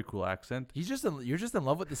 had a very cool accent. You're just in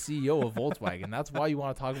love with the CEO of Volkswagen. That's why you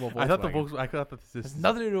want to talk about Volkswagen. I thought that this Has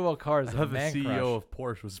nothing to do about cars. I It's a thought the man CEO crush. of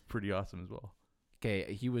Porsche was pretty awesome as well.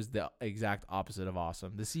 Okay, he was the exact opposite of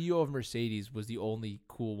awesome. The CEO of Mercedes was the only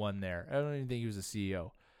cool one there. I don't even think he was a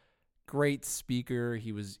CEO. Great speaker.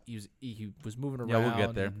 He was moving around. Yeah, we'll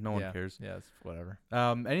get there. and- No one yeah, cares. Yeah, it's whatever.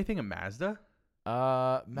 Anything at Mazda?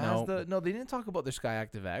 Mazda. No, they didn't talk about their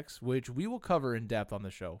Skyactiv X, which we will cover in depth on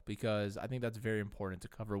the show because I think that's very important to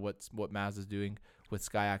cover what Mazda's doing with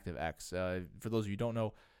Skyactiv X. For those of you who don't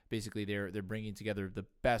know, basically they're bringing together the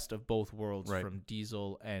best of both worlds Right. from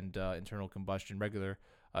diesel and regular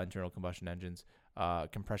internal combustion engines,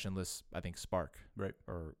 compressionless, I think spark, Right.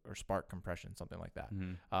 or spark compression, something like that.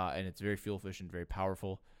 Mm-hmm. And it's very fuel efficient, very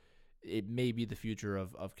powerful. It may be the future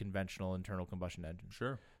of conventional internal combustion engines.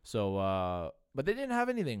 Sure. So, but they didn't have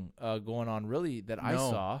anything going on really that I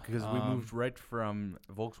saw because we moved right from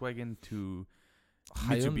Volkswagen to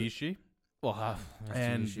Hyundai- Mitsubishi, Well,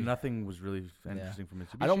 and Mitsubishi. nothing was really interesting from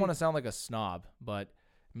Mitsubishi. I don't want to sound like a snob, but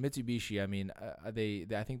Mitsubishi. I mean, I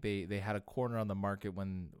think they had a corner on the market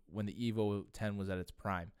when the Evo 10 was at its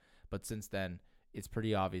prime, but since then it's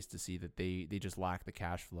pretty obvious to see that they just lack the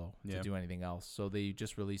cash flow to do anything else. So they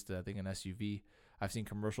just released, I think, an SUV. I've seen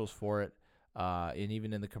commercials for it. And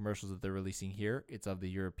even in the commercials that they're releasing here, it's of the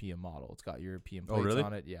European model. It's got European plates really?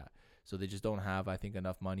 on it. Yeah. So they just don't have, I think,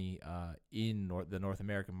 enough money in the North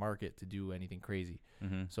American market to do anything crazy.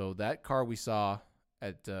 Mm-hmm. So that car we saw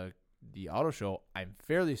at the auto show, I'm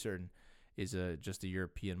fairly certain, is just a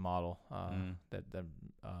European model that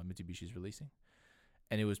Mitsubishi is releasing.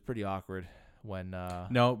 And it was pretty awkward when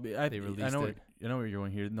No, they released I know it. you know where you're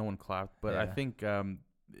going here. No one clapped, but I Yeah. think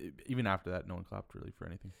even after that, no one clapped really for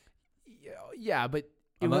anything. Yeah, but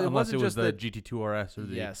Unless wasn't it was just the that. GT2 RS or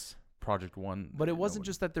the Yes. Project One. But it no wasn't one-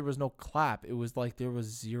 just that there was no clap. It was like there was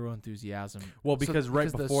zero enthusiasm. Well, because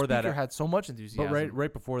right before the that, speaker had so much enthusiasm. but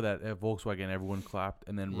right before that, Volkswagen, everyone clapped,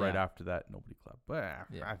 and then right Yeah. after that, nobody clapped. But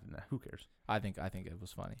Yeah. who cares? I think it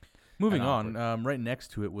was funny. Moving And on, right next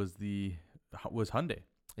to it was Hyundai.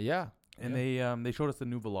 Yeah, And they showed us the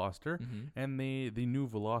new Veloster and the new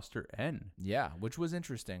Veloster N. Yeah, which was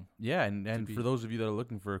interesting. Yeah, and for those of you that are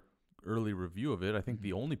looking for early review of it, I think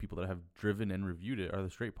the only people that have driven and reviewed it are the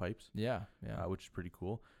Straight Pipes. Yeah. Which is pretty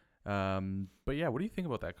cool. But yeah, what do you think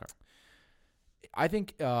about that car? I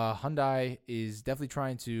think Hyundai is definitely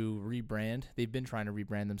trying to rebrand. They've been trying to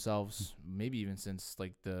rebrand themselves, maybe even since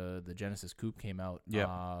like the Genesis Coupe came out.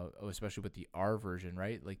 Yeah. Especially with the R version,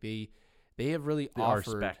 right? Like they have really The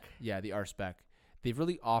offered. R-Spec. Yeah, the R spec. They've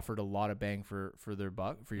really offered a lot of bang for your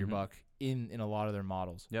buck in a lot of their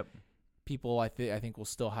models. Yep. People I think will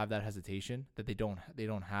still have that hesitation that they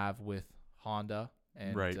don't have with Honda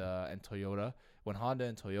and and Toyota. When Honda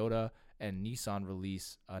and Toyota and Nissan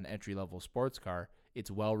release an entry-level sports car, it's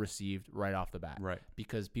well received right off the bat. Right.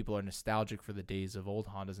 Because people are nostalgic for the days of old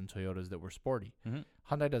Hondas and Toyotas that were sporty. Mhm.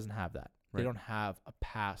 Hyundai doesn't have that. Right. They don't have a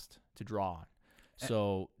past to draw on.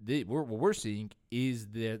 So what we're seeing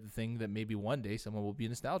is the thing that maybe one day someone will be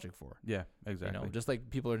nostalgic for. Yeah, exactly. You know, just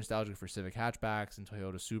like people are nostalgic for Civic hatchbacks and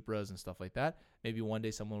Toyota Supras and stuff like that. Maybe one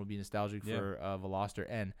day someone will be nostalgic for Veloster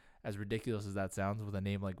N. As ridiculous as that sounds, with a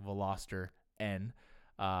name like Veloster N,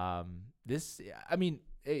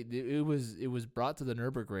 it was brought to the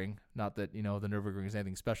Nürburgring. Not that the Nürburgring is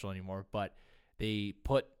anything special anymore, but they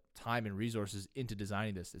put time and resources into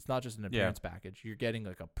designing this. It's not just an appearance package. You're getting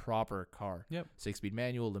like a proper car. Yep. 6-speed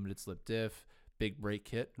manual, limited slip diff, big brake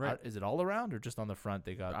kit. Right. Is it all around or just on the front?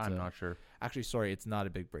 They got. I'm not sure. Actually, sorry, it's not a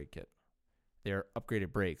big brake kit. They're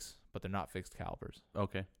upgraded brakes, but they're not fixed calipers.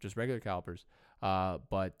 Okay. Just regular calipers.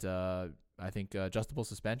 But I think adjustable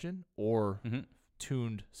suspension or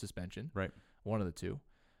tuned suspension. Right. One of the two.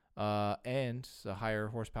 And a higher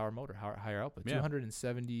horsepower motor, higher output.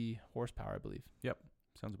 270 horsepower, I believe. Yep.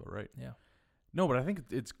 Sounds about right. Yeah. No, but I think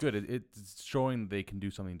it's good. It's showing they can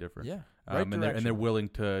do something different. Yeah. And they're willing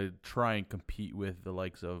to try and compete with the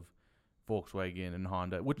likes of Volkswagen and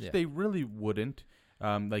Honda, which they really wouldn't.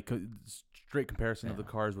 Straight comparison of the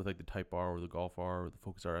cars with like the Type R or the Golf R or the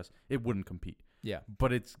Focus RS, it wouldn't compete. Yeah.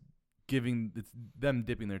 But it's them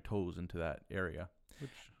dipping their toes into that area.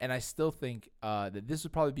 And I still think that this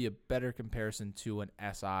would probably be a better comparison to an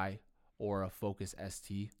SI or a Focus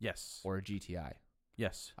ST. Yes. Or a GTI.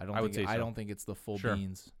 Yes. I don't think it's the full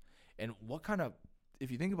beans. And if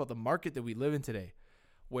you think about the market that we live in today,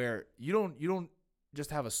 where you don't just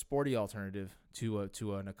have a sporty alternative to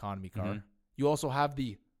an economy car, you also have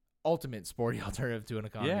the ultimate sporty alternative to an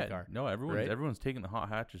economy car. No, everyone's taking the hot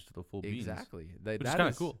hatches to the full beans. Exactly. Which is kind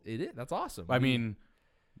of cool. It is. That's awesome. I mean,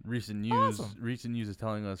 recent news is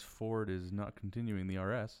telling us Ford is not continuing the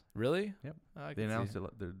RS. Really? Yep. They announced it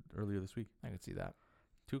earlier this week. I can see that.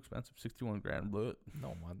 Too expensive, $61,000. Blah.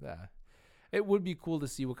 No, want that. It would be cool to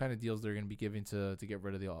see what kind of deals they're going to be giving to get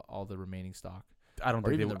rid of all the remaining stock. I don't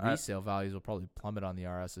think the resale values will probably plummet on the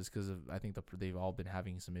RSs because I think they've all been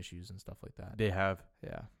having some issues and stuff like that. They have.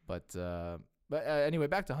 Yeah, but anyway,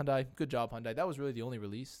 back to Hyundai. Good job, Hyundai. That was really the only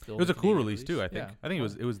release. It was a cool release too. I think. Yeah. I think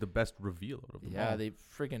it was the best reveal of them all. Yeah, they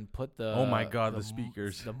freaking put the. Oh my God, the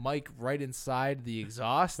speakers, the mic right inside the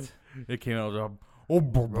exhaust. It came out. I'm a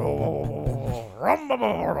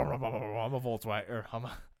Volkswagen. Or I'm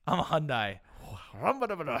a Hyundai.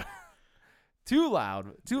 Too loud,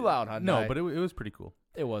 Hyundai. No, but it was pretty cool.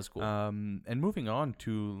 It was cool. And moving on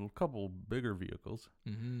to a couple bigger vehicles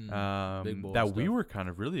that we were kind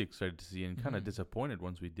of really excited to see and kind of disappointed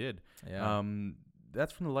once we did. Yeah.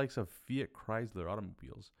 That's from the likes of Fiat Chrysler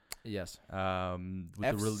Automobiles. Yes.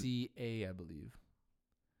 FCA, I believe.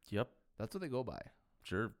 Yep. That's what they go by.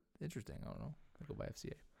 Sure. Interesting. I don't know. They go by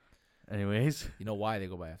FCA. Anyways. You know why they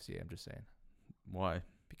go by FCA? I'm just saying. Why?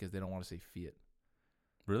 Because they don't want to say Fiat.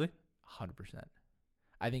 Really? 100%.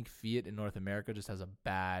 I think Fiat in North America just has it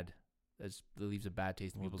leaves a bad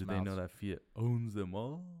taste in people's mouths. Do they know that Fiat owns them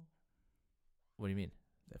all? What do you mean?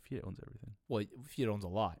 That Fiat owns everything. Well, Fiat owns a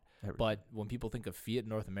lot. Everything. But when people think of Fiat in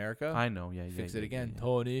North America, I know, fix it again,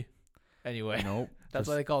 Tony. Anyway, nope. That's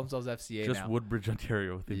why they call themselves FCA now. Just Woodbridge,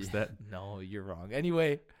 Ontario thinks that. No, you're wrong.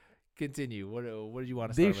 Anyway, continue. What did you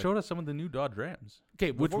want to say? They showed us some of the new Dodge Rams.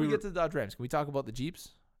 Okay, before we get to the Dodge Rams, can we talk about the Jeeps?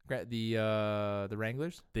 The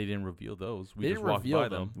Wranglers? They didn't reveal those. We just walked by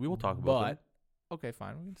them. We will talk about them. Okay,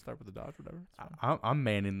 fine. We can start with the Dodge, whatever. I'm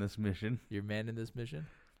manning this mission. You're manning this mission?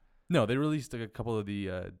 No, they released a couple of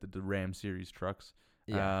the Ram series trucks.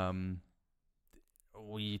 Yeah.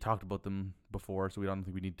 We talked about them before, so we don't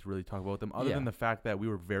think we need to really talk about them, other than the fact that we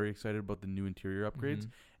were very excited about the new interior upgrades,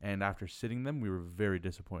 and after sitting them, we were very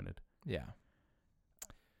disappointed. Yeah.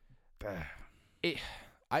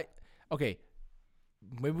 Okay.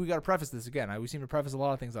 Maybe we got to preface this again. We seem to preface a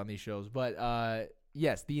lot of things on these shows, but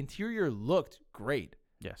yes, the interior looked great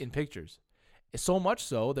in pictures. So much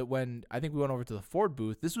so that when I think we went over to the Ford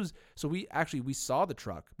booth, we saw the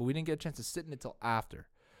truck, but we didn't get a chance to sit in it till after.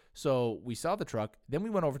 So we saw the truck, then we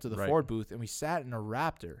went over to the Ford booth and we sat in a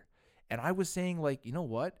Raptor. And I was saying, like, you know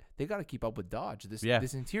what? They got to keep up with Dodge.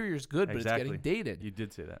 This interior is good, but it's getting dated. You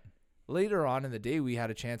did say that. Later on in the day, we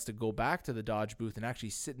had a chance to go back to the Dodge booth and actually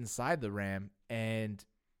sit inside the Ram. And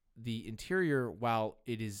the interior, while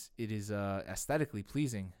it is aesthetically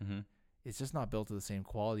pleasing, it's just not built to the same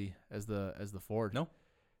quality as the Ford. No,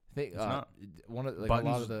 it's not. One of buttons,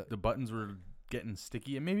 a lot of the buttons were getting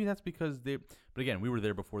sticky, and maybe that's because they. But again, we were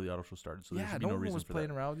there before the auto show started, so there should be no reason was for playing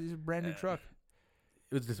that. around. These are brand new truck.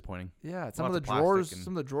 It was disappointing. Yeah, some of the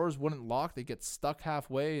drawers wouldn't lock. They get stuck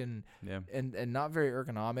halfway, and not very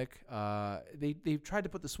ergonomic. They tried to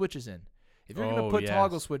put the switches in. If you're going to put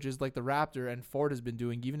toggle switches like the Raptor and Ford has been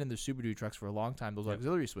doing, even in their Super Duty trucks for a long time, those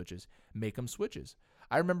auxiliary switches, make them switches.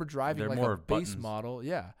 I remember driving a base model.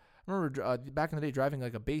 Yeah. I remember back in the day driving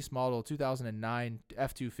like a base model 2009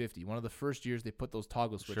 F250. One of the first years they put those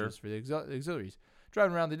toggle switches for the auxiliaries.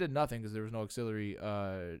 Driving around, they did nothing because there was no auxiliary,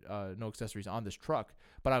 no accessories on this truck.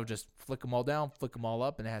 But I would just flick them all down, flick them all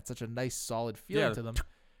up, and it had such a nice solid feeling to them.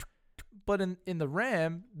 But in the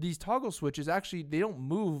Ram, these toggle switches actually, they don't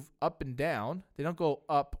move up and down. They don't go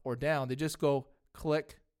up or down. They just go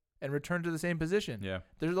click and return to the same position. Yeah.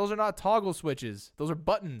 Those are not toggle switches. Those are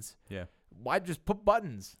buttons. Yeah. Why just put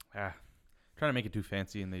buttons? Trying to make it too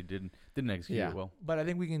fancy, and they didn't execute it well. But I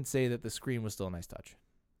think we can say that the screen was still a nice touch.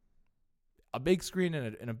 A big screen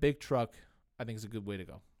in a big truck, I think is a good way to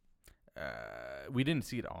go. We didn't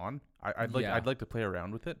see it on. I'd like to play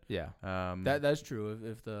around with it. Yeah. That's true.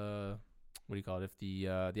 If the what do you call it? If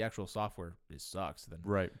the actual software sucks,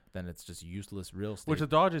 then it's just useless real estate. Which the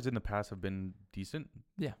Dodges in the past have been decent.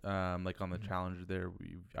 Yeah. Like on the Challenger there,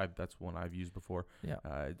 that's one I've used before. Yeah.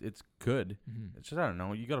 It's good. It's just, I don't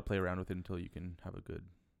know. You got to play around with it until you can have a good,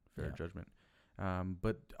 fair judgment.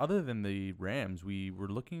 But other than the Rams, we were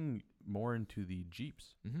looking more into the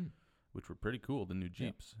Jeeps, which were pretty cool. The new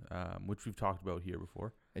Jeeps, which we've talked about here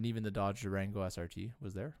before. And even the Dodge Durango SRT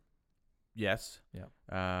was there. Yes. Yeah.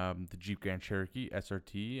 The Jeep Grand Cherokee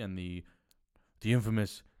SRT and the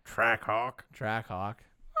infamous Trackhawk.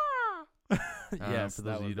 Yes. For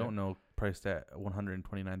those of you who don't know, priced at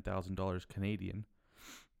 $129,000 Canadian.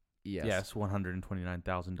 Yes.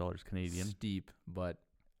 $129,000 Canadian. Steep, but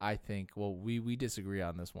I think, we disagree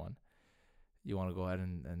on this one. You want to go ahead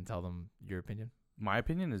and tell them your opinion? My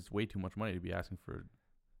opinion is way too much money to be asking for a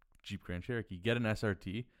Jeep Grand Cherokee. Get an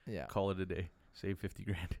SRT. Yeah. Call it a day. Save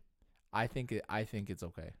 $50,000. I think it's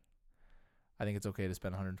okay. I think it's okay to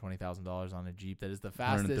spend $120,000 on a Jeep that is the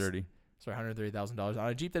fastest. $130,000 on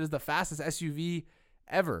a Jeep that is the fastest SUV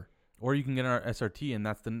ever. Or you can get our SRT, and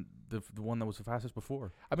that's the one that was the fastest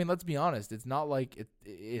before. I mean, let's be honest. It's not like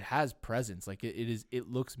it has presence. Like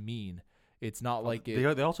it looks mean. It's not like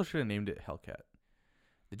it. They also should have named it Hellcat.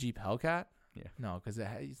 The Jeep Hellcat? Yeah. No, because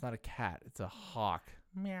it's not a cat. It's a hawk.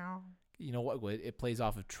 Meow. You know what? It plays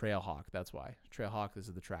off of Trailhawk. That's why. Trailhawk is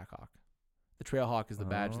the Trackhawk. The Trailhawk is the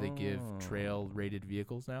badge they give trail-rated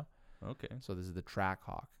vehicles now. Okay. So this is the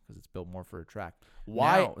Trackhawk because it's built more for a track.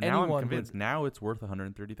 Now I'm convinced. Now it's worth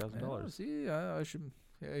 $130,000. See, I should.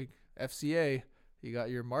 Hey, FCA, you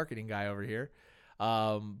got your marketing guy over here.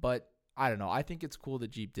 But I don't know. I think it's cool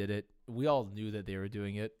that Jeep did it. We all knew that they were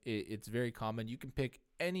doing it. It's very common. You can pick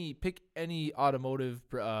any automotive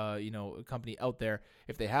company out there.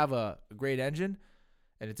 If they have a great engine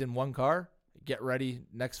and it's in one car, get ready.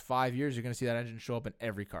 Next 5 years, you're going to see that engine show up in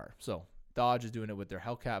every car. So Dodge is doing it with their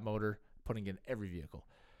Hellcat motor, putting it in every vehicle.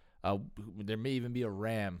 There may even be a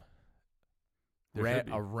Ram. A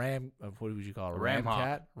Ram. What would you call it? A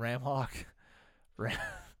Ramcat? Ramhawk. Ram.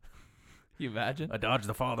 You imagine? A Dodge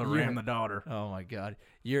the father, Ram the daughter. Oh my God.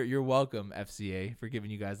 You're welcome, FCA, for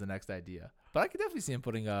giving you guys the next idea. But I could definitely see him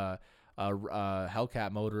putting a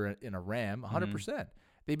Hellcat motor in a Ram, 100%.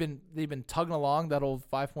 They've been tugging along that old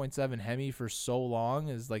 5.7 Hemi for so long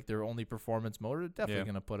as like their only performance motor. Definitely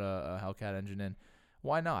going to put a Hellcat engine in.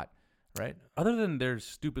 Why not? Right? Other than their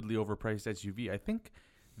stupidly overpriced SUV, I think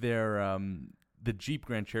their the Jeep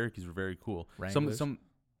Grand Cherokees were very cool. Wranglers?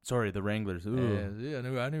 The Wranglers. Ooh. Yeah,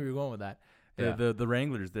 I knew you were going with that. Yeah. The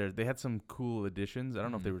Wranglers there, they had some cool additions. I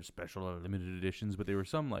don't know if they were special or limited editions, but they were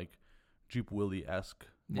some like Jeep Willy-esque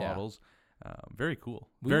models. Very cool.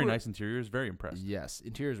 Very nice interiors. Very impressed. Yes,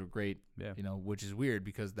 interiors were great. Yeah. Which is weird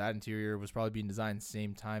because that interior was probably being designed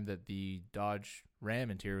same time that the Dodge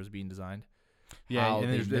Ram interior was being designed. Yeah,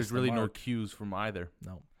 and there's really no cues from either.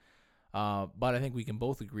 No. But I think we can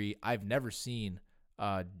both agree. I've never seen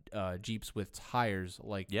Jeeps with tires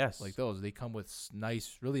like those. They come with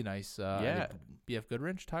nice, really nice BF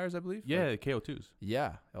Goodrich tires, I believe. Yeah, the KO2s.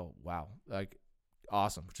 Yeah. Oh wow, like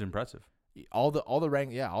awesome. Which is impressive. All the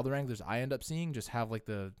Wranglers I end up seeing just have like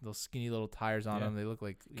those skinny little tires on them. They look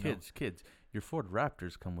like kids. Your Ford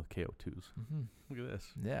Raptors come with KO2s. Mm-hmm. Look at this.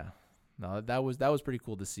 Yeah. No, that was pretty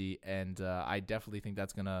cool to see, and I definitely think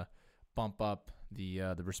that's gonna bump up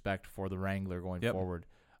the respect for the Wrangler going forward.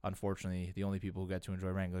 Unfortunately, the only people who get to enjoy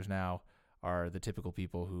Wranglers now are the typical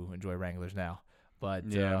people who enjoy Wranglers now. But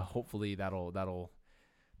hopefully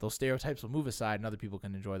those stereotypes will move aside, and other people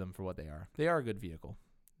can enjoy them for what they are. They are a good vehicle.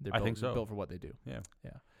 I think so. They're built for what they do. Yeah.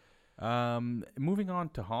 Moving on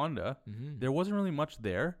to Honda, there wasn't really much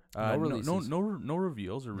there. No releases. No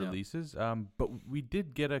reveals or releases. But we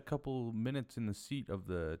did get a couple minutes in the seat of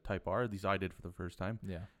the Type R. At least I did for the first time.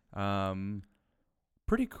 Yeah.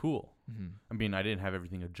 Pretty cool. Mm-hmm. I mean, I didn't have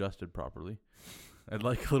everything adjusted properly. I'd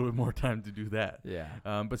like a little bit more time to do that. Yeah.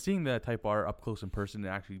 But seeing the Type R up close in person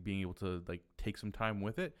and actually being able to like take some time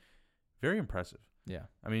with it, very impressive. Yeah.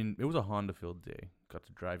 I mean, it was a Honda-filled day. Got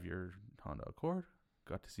to drive your Honda Accord.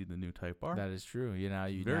 Got to see the new Type R. That is true. You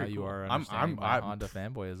cool. are understanding my Honda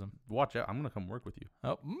fanboyism. Watch out! I'm gonna come work with you.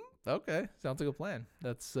 Oh, okay. Sounds like a plan.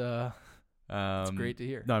 That's great to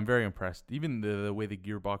hear. No, I'm very impressed. Even the way the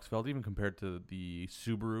gearbox felt, even compared to the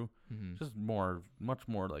Subaru, just much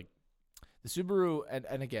more like the Subaru.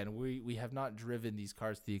 And again, we have not driven these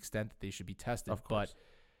cars to the extent that they should be tested. Of course. But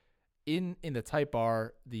in the Type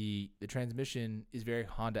R, the transmission is very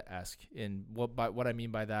Honda-esque. And what I mean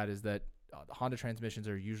by that is that Honda transmissions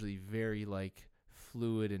are usually very like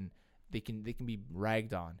fluid, and they can be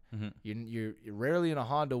ragged on. Mm-hmm. You're rarely in a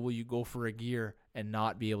Honda will you go for a gear and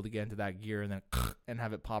not be able to get into that gear and then and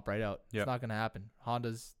have it pop right out. It's not going to happen.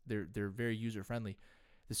 Hondas, they're very user friendly.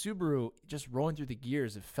 The Subaru, just rolling through the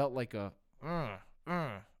gears, it felt like a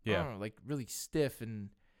like really stiff. And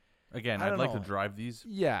again, I'd like to drive these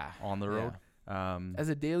on the road. As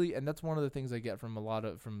a daily, and that's one of the things I get from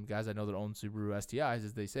from guys I know that own Subaru STIs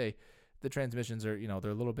is they say the transmissions are,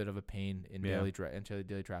 they're a little bit of a pain in daily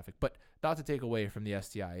traffic, but not to take away from the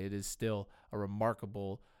STI. It is still a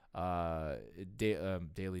remarkable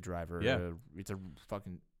daily driver. Yeah. It's a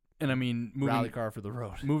fucking and I mean, rally car for the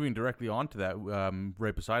road. Moving directly onto that,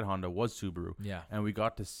 right beside Honda was Subaru. Yeah. And we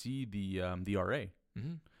got to see the RA.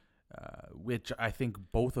 Mm-hmm. Which I think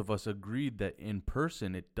both of us agreed that in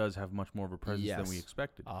person it does have much more of a presence than we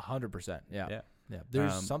expected. 100%. Yeah.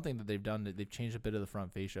 There's something that they've done. They've changed a bit of the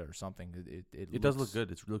front fascia or something. It does look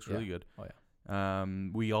good. It looks really good. Oh yeah.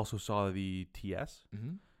 We also saw the TS,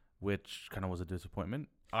 which kind of was a disappointment.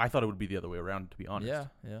 I thought it would be the other way around, to be honest.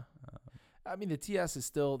 Yeah. I mean, the TS is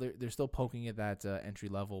still they're still poking at that entry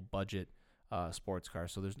level budget sports car.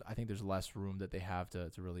 So I think there's less room that they have to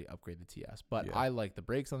really upgrade the TS. But I like the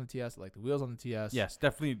brakes on the TS. I like the wheels on the TS. Yes,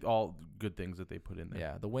 definitely all good things that they put in there.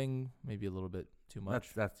 Yeah, the wing maybe a little bit too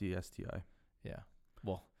much. That's the STI. Yeah.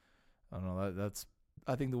 Well, I don't know.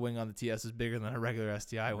 I think the wing on the TS is bigger than a regular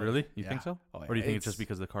STI wing. Really? You think so? Oh, yeah. Or do you think it's just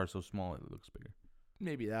because the car's so small it looks bigger?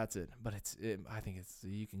 Maybe that's it. But I think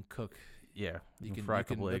you can cook. Yeah. You can fry a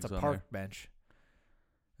couple eggs on there. It's a park bench.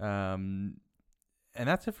 And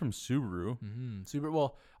that's it from Subaru. Mm-hmm. Subaru.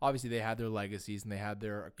 Well, obviously they had their legacies and they had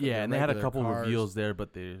their and they had a couple reveals there,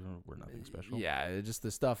 but they were nothing special. Yeah, just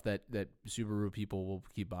the stuff that Subaru people will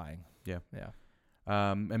keep buying. Yeah.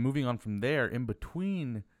 And moving on from there, in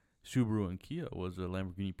between Subaru and Kia was a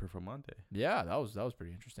Lamborghini Performante. Yeah, that was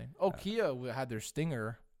pretty interesting. Kia had their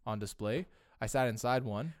Stinger on display. I sat inside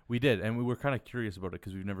one. We did, and we were kind of curious about it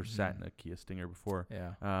because we've never sat in a Kia Stinger before.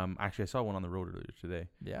 Yeah. Actually, I saw one on the road earlier today.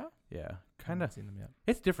 Yeah. Yeah. Kind of. Seen them yet.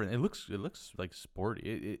 It's different. It looks like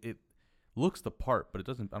sporty. It looks the part, but it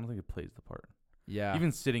doesn't. I don't think it plays the part. Yeah.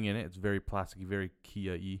 Even sitting in it, it's very plasticky, very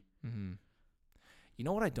Kia-y. Mm-hmm. You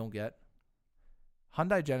know what I don't get?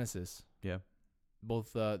 Hyundai Genesis. Yeah.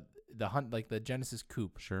 Both the Genesis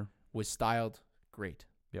Coupe. Sure. Was styled great.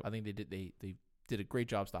 Yep. I think they did a great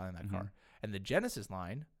job styling that car. And the Genesis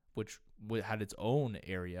line, which had its own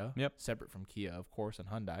area, separate from Kia, of course, and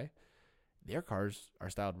Hyundai, their cars are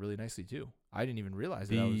styled really nicely too. I didn't even realize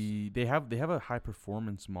that. They have a high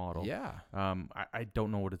performance model. Yeah. I don't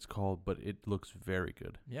know what it's called, but it looks very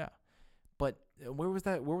good. Yeah. But where was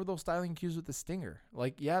that? Where were those styling cues with the Stinger?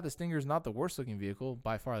 Like, yeah, the Stinger is not the worst looking vehicle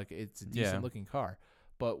by far. Like, it's a decent looking car.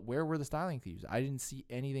 But where were the styling cues? I didn't see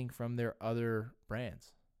anything from their other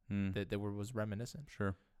brands that was reminiscent.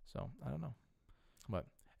 Sure. So I don't know, but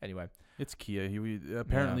anyway, it's Kia.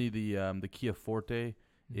 Apparently the Kia Forte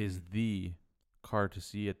is the car to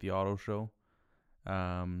see at the auto show,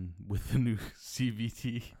 with the new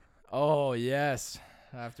CVT. Oh yes,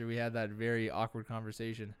 after we had that very awkward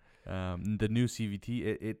conversation. The new CVT,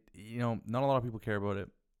 it not a lot of people care about it,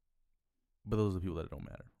 but those are the people that it don't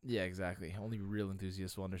matter. Yeah, exactly. Only real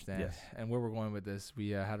enthusiasts will understand. Yes. And where we're going with this, we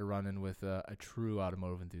had a run-in with a true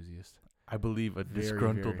automotive enthusiast. I believe a Very,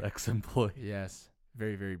 disgruntled very- ex-employee. Yes,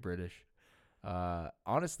 very, very British.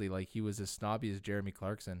 Honestly, like he was as snobby as Jeremy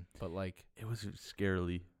Clarkson, but like, It was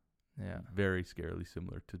scarily, yeah. very scarily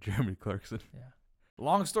similar to Jeremy Clarkson.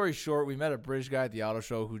 Long story short, we met a British guy at the auto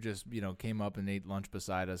show who just, came up and ate lunch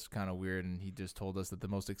beside us, kind of weird, and he just told us that the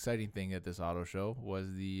most exciting thing at this auto show was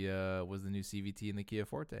the new CVT and the Kia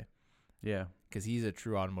Forte, Yeah. because he's a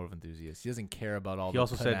true automotive enthusiast. He doesn't care about all He the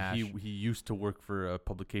also said panache. he used to work for a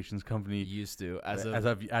publications He company. used to As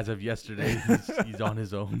of yesterday, he's on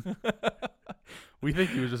his own. We think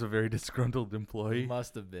he was just a very disgruntled employee.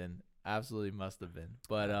 Must have been. Absolutely must have been.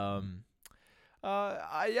 But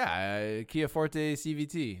Kia Forte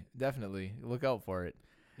CVT, definitely look out for it.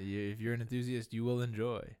 If you're an enthusiast, you will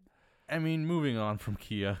enjoy. I mean, moving on from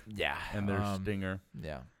Kia Yeah, and their Stinger.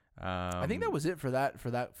 Yeah, I think that was it for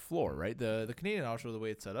that floor, right? The Canadian Auto Show, the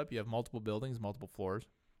way it's set up, you have multiple buildings, multiple floors.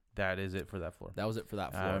 That is it for that floor. That was it for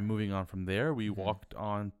that floor. Moving on from there, we Mhm. walked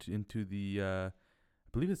on into the, I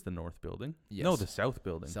believe it's the north building. Yes. No, the south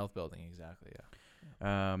building. South building, exactly.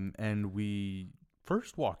 Yeah. And we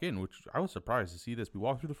first walk in, which I was surprised to see this. We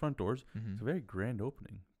walk through the front doors. Mhm. It's a very grand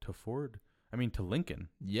opening to Ford. I mean, to Lincoln.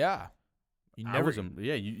 Yeah. You I never. was,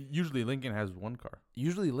 usually Lincoln has one car.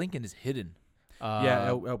 Usually Lincoln is hidden.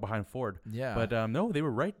 Out behind Ford. Yeah. But no, they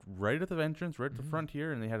were right at the entrance, right at the Mhm. front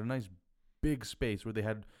here, and they had a nice big space where they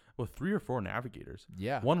had 3 or 4 navigators.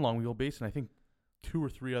 yeah. One long wheelbase, and I think 2 or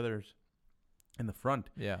 3 others in the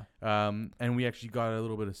front. Yeah. And we actually got a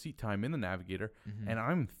little bit of seat time in the navigator, Mhm. and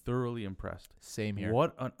I'm thoroughly impressed. Same here.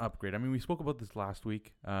 What an upgrade! I mean, we spoke about this last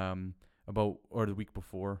week, or the week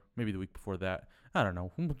before, maybe the week before that. I don't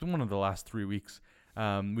know, one of the last 3 weeks.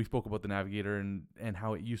 We spoke about the navigator and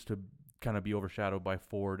how it used to kind of be overshadowed by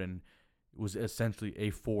Ford and was essentially a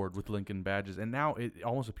Ford with Lincoln badges, and now it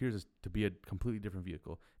almost appears to be a completely different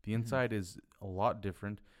vehicle. The inside is a lot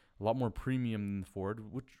different, a lot more premium than the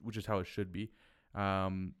Ford, which is how it should be,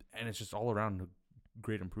 and it's just all around a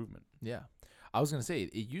great improvement. Yeah. I was going to say,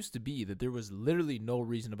 it used to be that there was literally no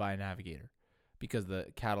reason to buy a Navigator because the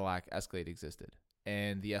Cadillac Escalade existed.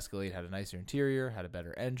 And the Escalade had a nicer interior, had a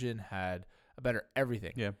better engine, had a better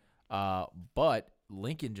everything. Yeah. But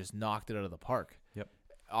Lincoln just knocked it out of the park. Yep.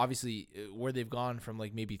 Obviously, where they've gone from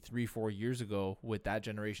like maybe 3-4 years ago with that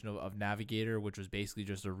generation of Navigator, which was basically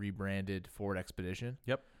just a rebranded Ford Expedition.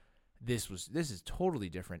 Yep. This is totally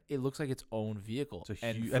different. It looks like its own vehicle. It's a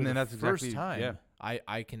And huge- for and then the that's first exactly- time, yeah.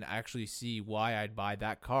 I can actually see why I'd buy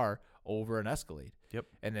that car over an Escalade. Yep.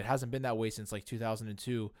 And it hasn't been that way since like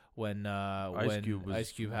 2002 when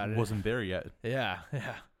Ice Cube had it. wasn't there yet. Yeah.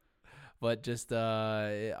 But just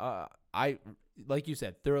I like you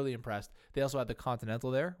said, thoroughly impressed. They also had the Continental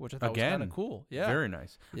there, which I thought was kind Again, of cool. Yeah. Very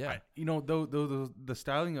nice. Yeah. The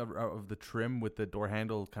styling of the trim with the door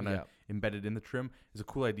handle kind of Yeah. embedded in the trim is a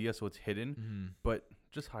cool idea. So it's hidden, Mhm. but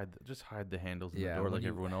just hide the handles in Yeah, the door when like you-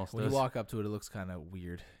 everyone else When does. you walk up to it, it looks kind of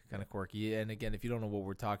weird, kind of quirky. And again, if you don't know what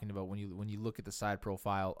we're talking about, when you look at the side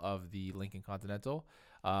profile of the Lincoln Continental,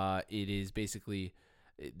 it is basically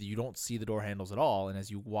you don't see the door handles at all. And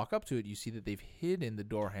as you walk up to it, you see that they've hidden the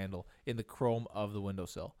door handle in the chrome of the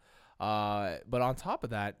windowsill. But on top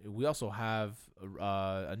of that, we also have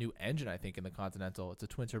a new engine, I think, in the Continental. It's a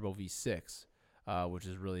twin turbo V6. Which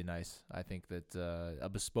is really nice. I think that a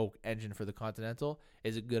bespoke engine for the Continental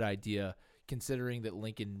is a good idea, considering that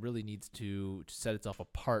Lincoln really needs to set itself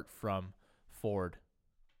apart from Ford.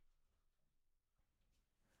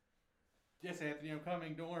 Yes, Anthony, I'm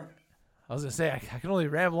coming. Don't worry. I was going to say, I can only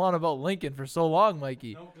ramble on about Lincoln for so long,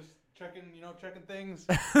 Mikey. No, just checking things,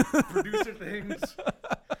 producer things.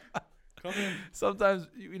 Come in. Sometimes,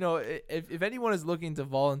 if anyone is looking to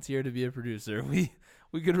volunteer to be a producer,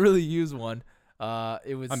 we could really use one.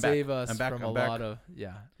 It would I'm save back. us I'm back. from I'm a back. lot of...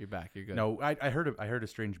 Yeah, you're back. You're good. No, I heard a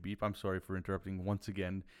strange beep. I'm sorry for interrupting once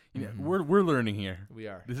again. Mhm. We're learning here. We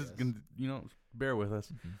are. This is yes. gonna, bear with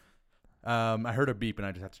us. Mhm. I heard a beep and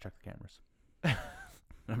I just had to check the cameras.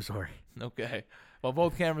 I'm sorry. Okay. Well,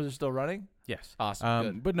 both cameras are still running? Yes. Awesome.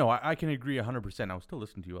 Good. But no, I can agree 100%. I was still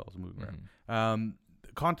listening to you while I was moving around.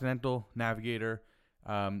 Continental Navigator,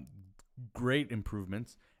 great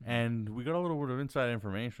improvements, and we got a little bit of inside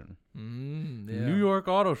information. Yeah. New York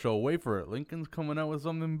Auto Show, wait for it. Lincoln's coming out with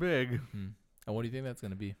something big. And what do you think that's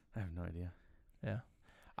going to be? I have no idea. Yeah.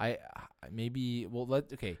 I maybe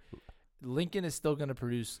Lincoln is still going to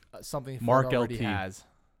produce something Ford Mark already LT. has.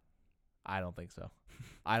 I don't think so.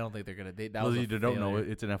 I don't think they're gonna. That Those was of a you that don't know,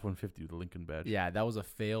 failure. it's an F-150 with a Lincoln badge. Yeah, that was a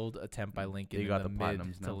failed attempt by Lincoln They in got the the mid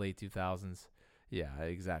Platinums to now. late 2000s. Yeah,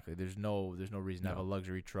 exactly. There's no reason to have a No.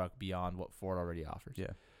 luxury truck beyond what Ford already offers.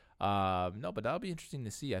 Yeah. No, but that'll be interesting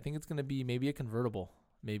to see. I think it's gonna be maybe a convertible,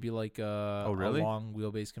 maybe like a really? long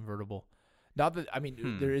wheelbase convertible. Not that I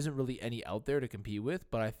mean there isn't really any out there to compete with,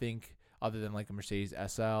 but I think other than like a Mercedes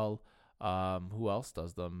SL, who else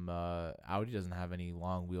does them? Audi doesn't have any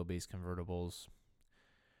long wheelbase convertibles.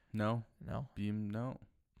 No. No, Beam. No.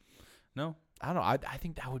 I don't know. I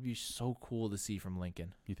think that would be so cool to see from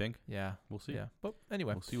Lincoln. You think? Yeah, We'll see. yeah. But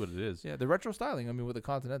anyway, We'll see what it is. yeah, the retro styling. I mean, with the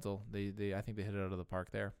Continental, they I think they hit it out of the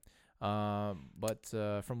park there. But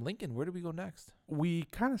from Lincoln, where do we go next? We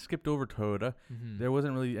kind of skipped over Toyota. Mm-hmm. There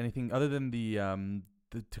wasn't really anything other than the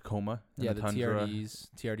Tacoma. And Yeah, the Tundra.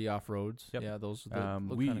 TRD off roads. Yep. Yeah, those.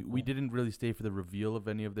 Look We kinda cool. we didn't really stay for the reveal of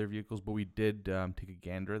any of their vehicles, but we did take a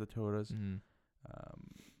gander at the Toyotas. Mhm.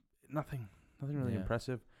 Nothing really Yeah.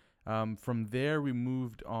 impressive. From there, we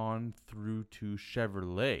moved on through to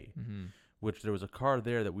Chevrolet, Mhm. which there was a car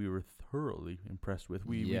there that we were thoroughly impressed with.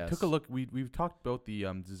 We took a Yes. look. We've talked about the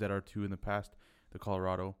ZR2 in the past, the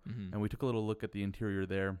Colorado, Mhm. and we took a little look at the interior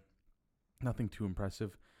there. Nothing too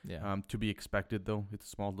impressive. Yeah. To be expected though. It's a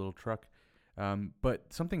small little truck.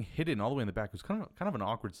 But something hidden all the way in the back. It was kind of an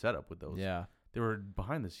awkward setup with those. Yeah. They were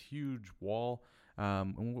behind this huge wall.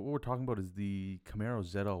 And what we're talking about is the Camaro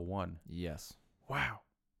ZL1. Yes. Wow.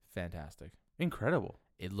 Fantastic. Incredible.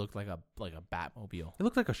 It looked like a Batmobile. It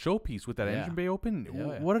looked like a showpiece with that Yeah. engine bay open.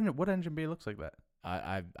 Yeah, yeah. What engine bay looks like that?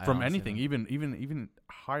 I From honestly anything, don't- even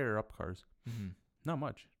higher up cars. Mhm. Not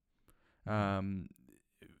much.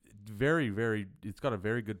 Very, very. It's got a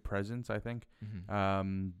very good presence, I think.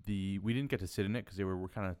 Mhm. We didn't get to sit in it because we're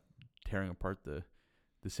kind of tearing apart the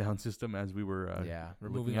sound system as we were. Yeah.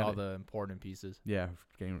 looking Removing at all it. the important pieces. Yeah,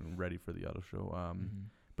 getting ready for the auto show. Mhm.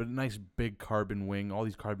 But a nice big carbon wing, all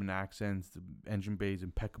these carbon accents, the engine bay is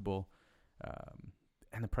impeccable,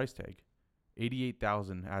 and the price tag,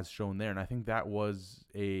 $88,000 as shown there, and I think that was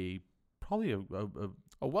probably a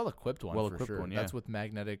A well-equipped one, Well-equipped for sure. one, That's yeah. with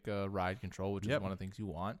magnetic ride control, which is Yep. one of the things you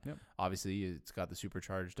want. Yep. Obviously, it's got the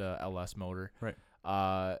supercharged LS motor. Right.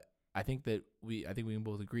 I think we can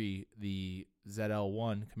both agree the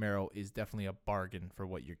ZL1 Camaro is definitely a bargain for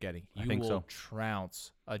what you're getting. I You think will so.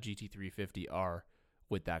 trounce a GT350R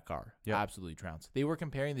with that car. Yep. Absolutely trounce. They were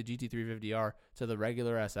comparing the GT350R to the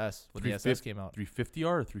regular SS when the SS 350 came out.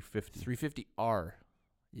 350R or 350? 350R.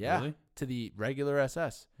 Yeah. Really? To the regular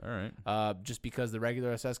SS. All right. Just because the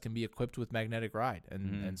regular SS can be equipped with magnetic ride, and,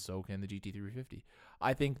 Mhm. and so can the GT350.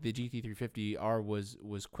 I think the GT350R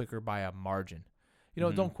was quicker by a margin. You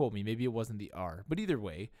know, Mhm. don't quote me. Maybe it wasn't the R, but either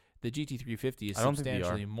way, the GT350 is I don't think the R.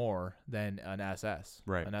 substantially more than an SS.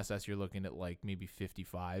 Right. An SS, you're looking at like maybe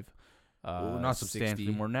 55. Well, not 60.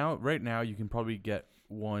 substantially more. Right now, you can probably get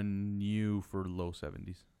one new for low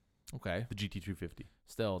 70s. Okay. The GT350.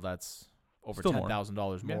 Still, that's over Still more.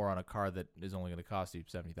 $10,000 Yeah. more on a car that is only going to cost you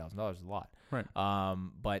 $70,000. Is a lot. Right.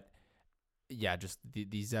 But yeah, just the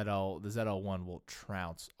ZL1 will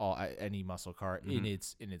trounce any muscle car in Mhm.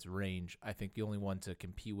 its range. I think the only one to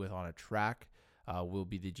compete with on a track will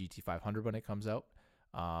be the GT500 when it comes out,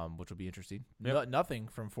 which will be interesting. Yep. Nothing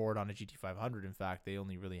from Ford on a GT500. In fact, they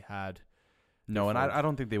only really had No, and Ford. I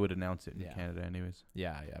don't think they would announce it in Yeah. Canada anyways.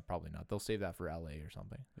 yeah, probably not. They'll save that for LA or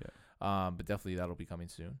something. Yeah. But definitely that'll be coming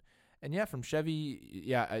soon. And yeah, from Chevy,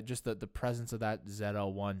 just the presence of that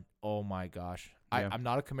ZL1. Oh my gosh, Yeah. I'm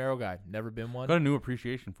not a Camaro guy. Never been one. Got a new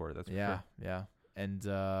appreciation for it, that's for Yeah, sure. yeah. And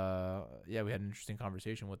we had an interesting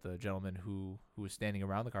conversation with the gentleman who was standing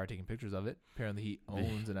around the car taking pictures of it. Apparently, he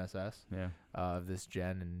owns an SS Yeah. of this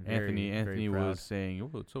gen, and Anthony very proud. was saying,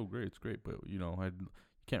 "Oh, it's so great, it's great," but you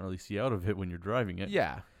can't really see out of it when you're driving it.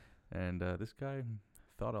 Yeah. And this guy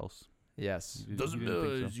thought else. Yes. You Doesn't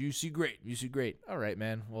didn't think so. you see great? You see great. All right,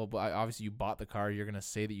 man. Well, but obviously you bought the car. You're gonna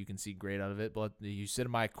say that you can see great out of it. But you sit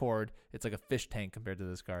in my Accord. It's like a fish tank compared to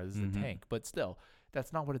this car. This is Mhm. a tank, but still,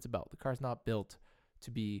 that's not what it's about. The car's not built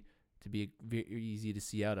to be very easy to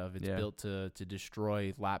see out of. It's Yeah. built to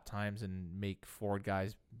destroy lap times and make Ford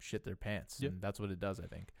guys shit their pants. Yep. And that's what it does, I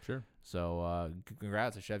think. Sure. So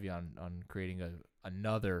congrats to Chevy on creating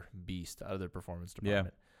another beast out of their performance Yeah.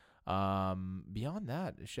 department. Beyond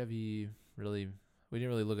that, Chevy we didn't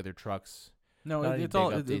really look at their trucks. No, Not any it's all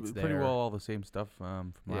big it's updates pretty there. well all the same stuff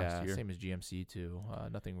from last year. Same as GMC too.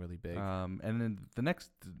 Nothing really big. And then the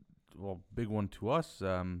next big one to us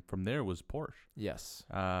from there was Porsche. Yes.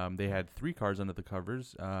 They had 3 cars under the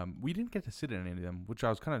covers. We didn't get to sit in any of them, which I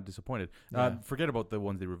was kind of disappointed. Yeah. Forget about the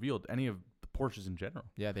ones they revealed. Any of the Porsches in general.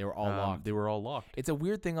 Yeah, they were all locked. They were all locked. It's a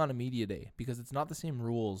weird thing on a media day because it's not the same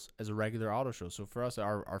rules as a regular auto show. So for us,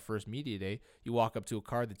 our first media day, you walk up to a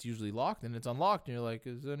car that's usually locked and it's unlocked, and you're like,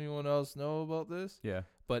 "Does anyone else know about this?" Yeah.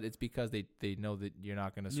 But it's because they know that you're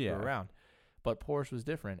not going to screw around. But Porsche was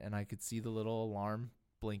different, and I could see the little alarm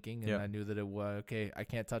blinking, and I knew that it was okay. I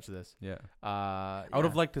can't touch this. Yeah. I would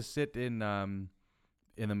have liked to sit in the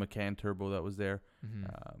McCann Turbo that was there,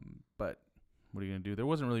 but what are you gonna do? There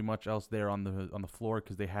wasn't really much else there on the floor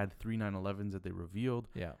because they had 3 911s that they revealed.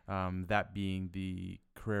 Yeah. That being the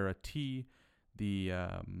Carrera T, the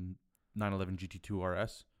 911 GT2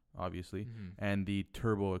 RS, obviously, and the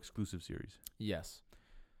Turbo Exclusive Series. Yes.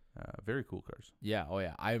 Very cool cars. Yeah. Oh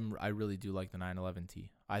yeah. I really do like the 911T.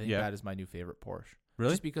 I think that is my new favorite Porsche.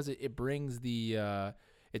 Really? Just because it brings the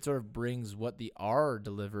it sort of brings what the R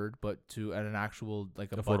delivered, but to at an actual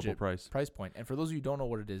like a affordable budget price point. And for those of you who don't know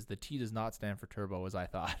what it is, the T does not stand for turbo, as I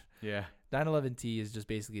thought. Yeah. 911T is just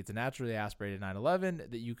basically it's a naturally aspirated 911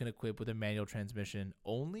 that you can equip with a manual transmission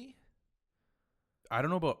only. I don't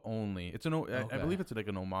know about only. It's I believe it's like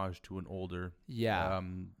an homage to an older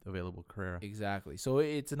available Carrera. Exactly. So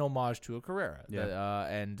it's an homage to a Carrera. Yeah.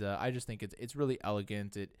 And I just think it's really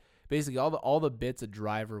elegant. It basically all the bits a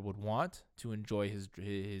driver would want to enjoy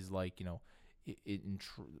his like, you know,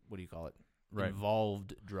 what do you call it? Right.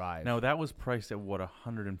 Involved drive. Now that was priced at what,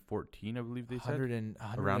 114, I believe they said.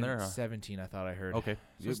 Around there. 117, I thought I heard. Okay.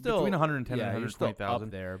 So still between 110 and you're still 120,000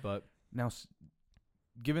 up there, but now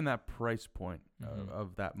given that price point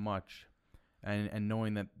of that much, and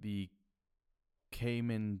knowing that the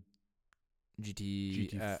Cayman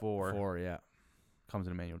GT4 comes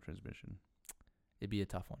in a manual transmission, it'd be a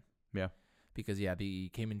tough one. Yeah. Because the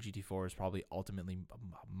Cayman GT4 is probably ultimately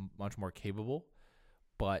much more capable,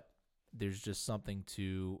 but there's just something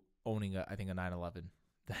to owning a 911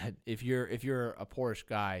 that if you're a Porsche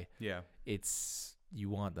guy, it's you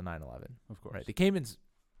want the 911, of course. Right? The Caymans,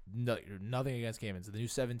 nothing against Caymans. The new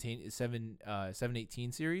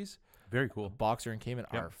 718 series, very cool. Boxer and Cayman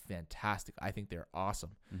are fantastic. I think they're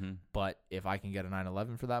awesome. But if I can get a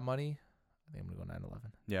 911 for that money, I think I'm gonna go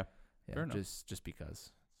 911. Yeah, fair enough. Just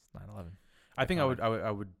because it's 911. I think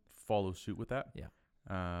I would follow suit with that. Yeah.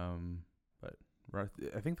 But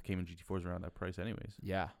I think the Cayman GT4 is around that price, anyways.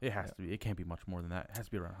 Yeah. It has to be. It can't be much more than that. It has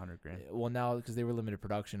to be around $100,000. Well, now because they were limited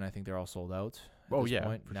production, I think they're all sold out. Oh yeah.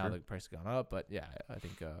 Point. Now the price has gone up, but yeah, I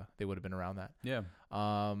think they would have been around that. Yeah.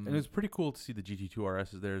 And it's pretty cool to see the GT2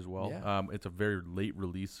 RS is there as well. Yeah. It's a very late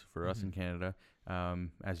release for us in Canada.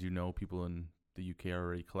 As you know, people in the UK are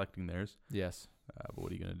already collecting theirs. Yes. But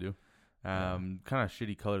what are you gonna do? Kind of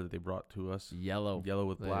shitty color that they brought to us. Yellow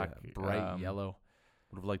with black, bright yellow.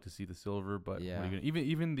 Would have liked to see the silver, but yeah. What are you gonna,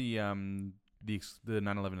 even the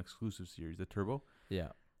 911 exclusive series, the turbo. Yeah.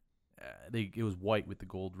 It was white with the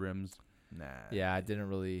gold rims. Nah. Yeah, it didn't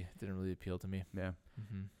really appeal to me. Yeah.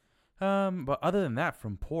 But other than that,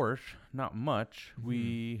 from Porsche, not much.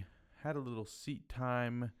 We had a little seat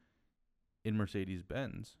time in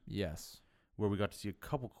Mercedes-Benz. Yes. Where we got to see a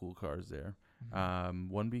couple cool cars there.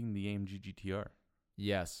 One being the AMG GTR.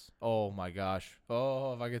 Yes. Oh my gosh.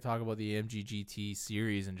 Oh, if I could talk about the AMG GT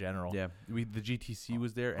series in general. Yeah. The GTC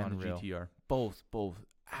was there and Unreal. the GTR. Both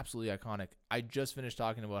absolutely iconic. I just finished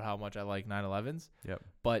talking about how much I like 911s. Yep.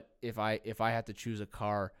 But if I had to choose a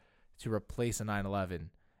car to replace a 911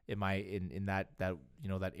 in that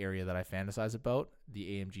area that I fantasize about,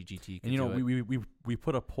 the AMG GT. And we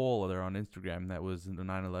put a poll there on Instagram that was the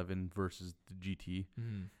 911 versus the GT,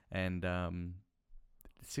 and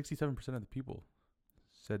 67% of the people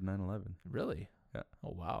said 911. Really? Yeah.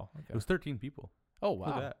 Oh wow. Okay. It was 13 people. Oh wow.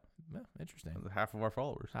 Look at that. Yeah, interesting. Half of our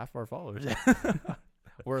followers.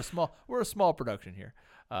 We're a small production here,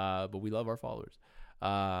 but we love our followers.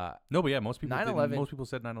 No, but yeah, most people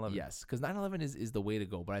said 911. Yes, because 911 is the way to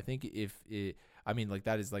go. But I think that's the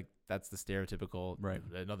stereotypical. Right.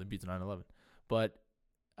 Nothing beats a 911. But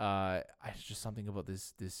it's just something about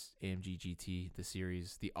this AMG GT, the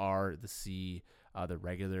series, the R, the C, the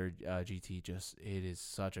regular GT. Just it is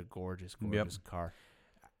such a gorgeous car.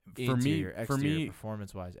 Exterior,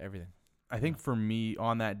 performance wise, everything. I think for me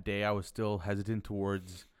on that day, I was still hesitant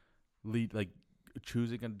towards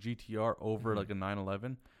choosing a GTR over like a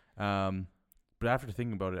 911. But after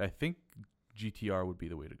thinking about it, I think GTR would be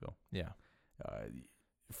the way to go. Yeah.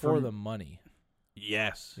 For the money.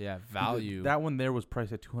 Yes. Yeah, value. That one there was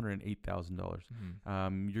priced at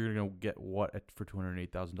 $208,000. You're gonna get what for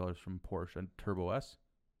 $208,000 from Porsche? A Turbo S?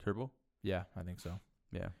 Turbo? Yeah, I think so.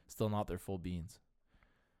 Yeah. Still not their full beans.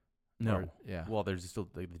 No. Yeah. Well, there's still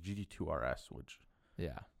the GT2 RS, which.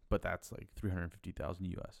 Yeah. But that's like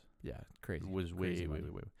 $350,000 US. Yeah, crazy. It was way.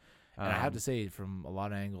 And I have to say, from a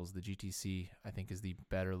lot of angles, the GTC I think is the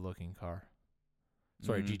better looking car.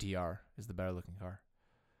 Sorry, GTR is the better looking car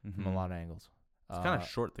from a lot of angles. It's kind of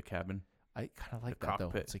short, the cabin. I kind of like the that though.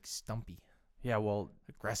 cockpit. It's like stumpy, Yeah, well,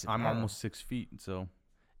 aggressive. I'm almost 6 feet, so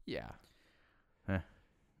Yeah. what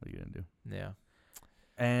are you gonna do? Yeah.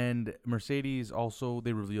 And Mercedes also,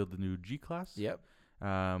 they revealed the new G-Class. Yep.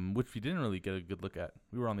 Which we didn't really get a good look at.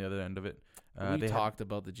 We were on the other end of it. We talked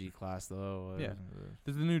about the G-Class though. Yeah.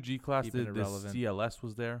 There's the new G-Class. Keeping The it relevant. CLS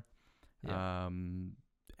was there. Yeah.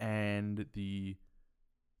 And the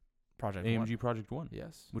Project AMG One. Project One.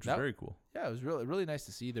 Yes. Which was very cool. Yeah, it was really nice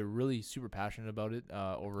to see. They're really super passionate about it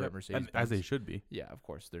over at Mercedes. And as they should be. Yeah, of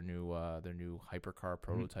course. Their new hypercar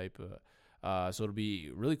prototype. So it'll be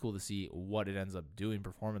really cool to see what it ends up doing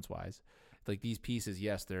performance-wise. Like these pieces,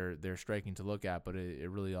 yes, they're striking to look at, but it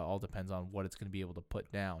really all depends on what it's going to be able to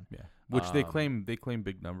put down. Yeah, which they claim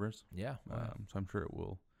big numbers. Yeah, so I'm sure it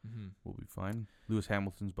will be fine. Lewis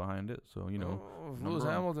Hamilton's behind it, so Lewis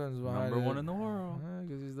Hamilton's behind number one in the world.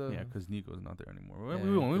 Because he's because Nico's not there anymore.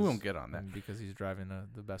 We won't get on that because he's driving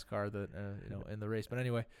the best car that in the race. But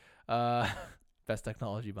anyway, best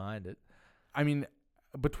technology behind it. I mean,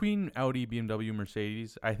 between Audi, BMW,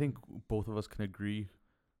 Mercedes, I think both of us can agree.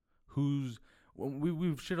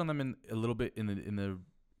 We've shit on them in a little bit in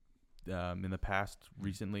the past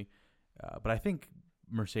recently, but I think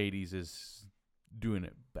Mercedes is doing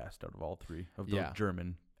it best out of all three of the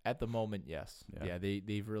German. At the moment, yes,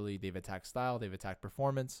 they've attacked style, they've attacked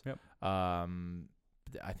performance. Yep.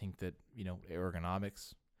 I think that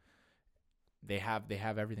ergonomics. They have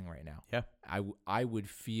everything right now. Yeah. I would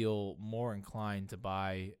feel more inclined to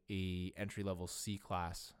buy a entry level C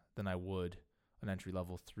class than I would an entry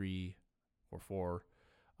level 3 or 4,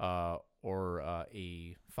 or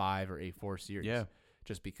a 5 or A4 series. Yeah.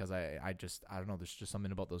 Just because I don't know. There's just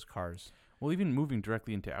something about those cars. Well, even moving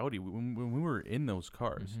directly into Audi, when we were in those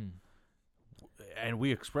cars, and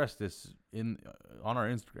we expressed this on our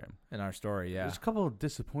Instagram, in our story, yeah, there's a couple of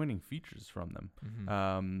disappointing features from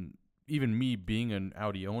them. Even me being an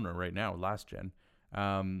Audi owner right now, last gen,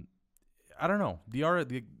 I don't know. The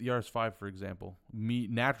RS5, for example, me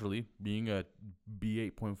naturally being a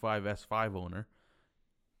B8.5 S5 owner,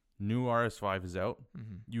 new RS5 is out.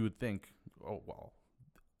 You would think, oh well,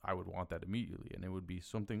 I would want that immediately, and it would be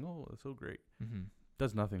something. Oh, that's so great.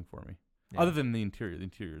 Does nothing for me, other than the interior. The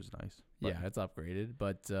interior is nice. Yeah, it's upgraded,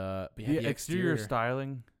 but the exterior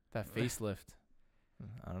styling, that facelift.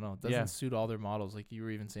 I don't know. It doesn't suit all their models. Like you were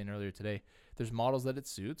even saying earlier today, there's models that it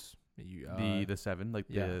suits. The 7, like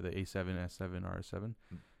the A7, S7, RS7.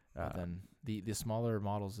 Then the smaller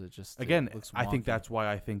models, it just again. It looks wonky. I think that's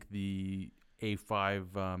why I think the A5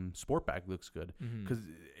 Sportback looks good, because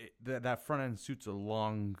that front end suits a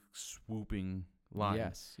long swooping line.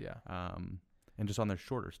 Yes, yeah. And just on their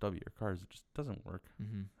shorter, stubbier cars, it just doesn't work.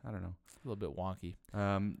 I don't know. A little bit wonky.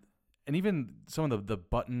 And even some of the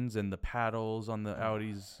buttons and the paddles on the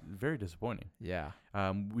Audis, very disappointing. Yeah.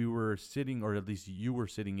 We were sitting, or at least you were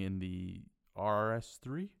sitting in the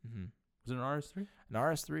RS3. Was it an RS3? An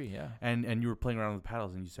RS3, yeah. And you were playing around with the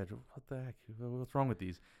paddles, and you said, "What the heck? What's wrong with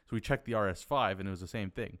these?" So we checked the RS5, and it was the same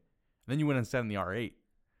thing. And then you went and sat in the R8,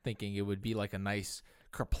 thinking it would be like a nice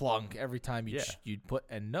kerplunk every time you'd put.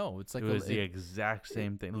 And no, it's like it was the exact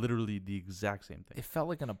same thing. Literally the exact same thing. It felt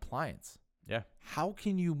like an appliance. Yeah. How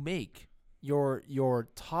can you make your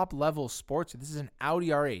top level sports? This is an Audi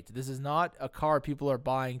R8. This is not a car people are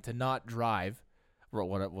buying to not drive.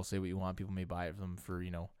 We'll say what you want. People may buy it from for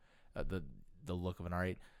the look of an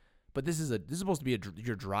R8, but this is supposed to be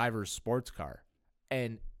your driver's sports car,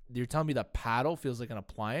 and you're telling me the paddle feels like an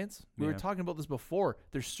appliance? We were talking about this before.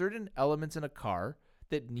 There's certain elements in a car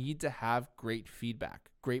that need to have great feedback,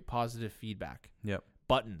 great positive feedback. Yep.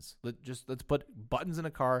 Buttons. Let's put buttons in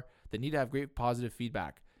a car that need to have great positive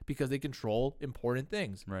feedback because they control important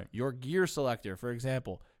things. Right. Your gear selector, for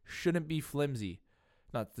example, shouldn't be flimsy.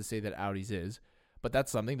 Not to say that Audi's is, but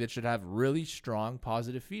that's something that should have really strong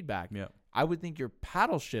positive feedback. Yeah. I would think your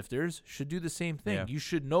paddle shifters should do the same thing. Yeah. You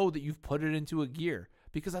should know that you've put it into a gear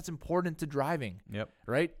because that's important to driving. Yep.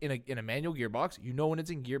 Right? In a manual gearbox, you know when it's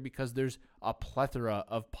in gear because there's a plethora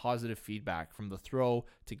of positive feedback from the throw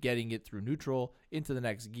to getting it through neutral into the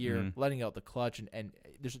next gear, letting out the clutch, and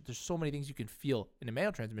there's so many things you can feel in a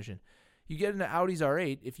manual transmission. You get into Audi's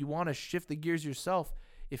R8, if you want to shift the gears yourself,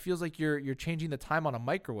 it feels like you're changing the time on a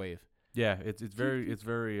microwave. Yeah, it's very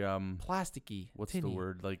plasticky. What's tinny. the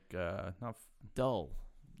word? Like not dull.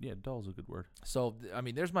 Yeah, dull is a good word. So I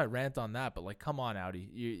mean, there's my rant on that. But like, come on,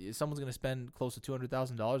 Audi. Someone's gonna spend close to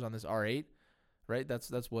 $200,000 on this R8, right?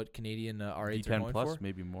 That's what Canadian R8s are D10 going plus, for.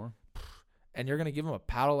 maybe more. and you're gonna give them a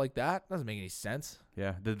paddle like that? Doesn't make any sense.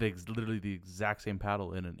 Yeah, literally the exact same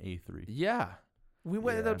paddle in an A3. Yeah, we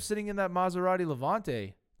ended Yeah. up sitting in that Maserati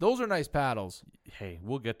Levante. Those are nice paddles. Hey,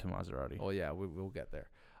 we'll get to Maserati. Oh yeah, we'll get there.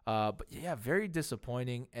 But yeah, very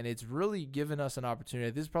disappointing, and it's really given us an opportunity.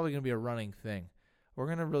 This is probably gonna be a running thing. We're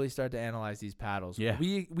gonna really start to analyze these paddles. Yeah.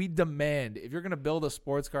 We demand, if you're gonna build a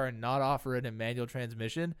sports car and not offer it a manual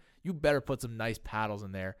transmission, you better put some nice paddles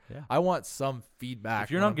in there. Yeah. I want some feedback.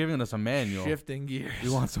 If you're when not I'm giving us a manual, shifting gears. we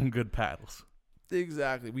want some good paddles.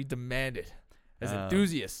 Exactly. We demand it as Um,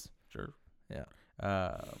 enthusiasts. Sure. Yeah.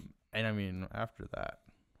 And I mean, after that,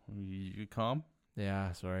 you calm?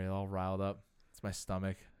 Yeah. Sorry, all riled up. It's my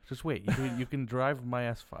stomach. Just wait. You can drive my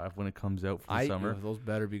S5 when it comes out for the summer. Those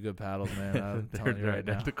better be good paddles, man. I'm telling you They're right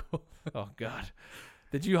now. identical. Oh God.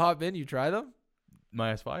 Did you hop in? You try them?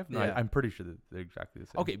 My S5? No, Yeah. I'm pretty sure that they're exactly the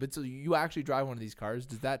same. Okay, but so you actually drive one of these cars.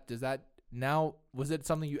 Does that now, was it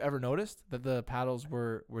something you ever noticed that the paddles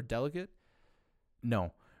were delicate?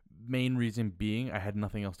 No. Main reason being I had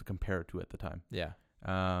nothing else to compare it to at the time. Yeah.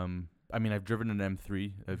 I mean, I've driven an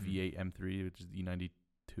M3, a Mhm. V8 M3, which is the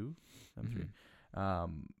E92 M3.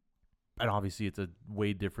 Mhm. And obviously it's a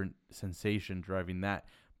way different sensation driving that,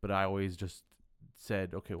 but I always just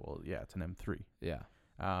said, okay, well, yeah, it's an M3. Yeah.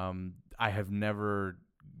 I have never,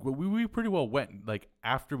 we pretty well went, like,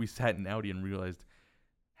 after we sat in Audi and realized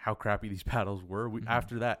how crappy these paddles were. Mhm.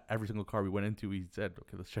 After that, every single car we went into, we said,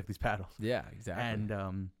 okay, let's check these paddles. Yeah, exactly.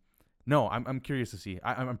 And no, I'm curious to see.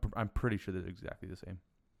 I'm pretty sure they're exactly the same,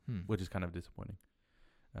 Hmm. which is kind of disappointing.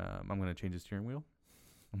 I'm gonna change the steering wheel.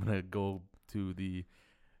 I'm gonna go to the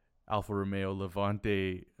Alfa Romeo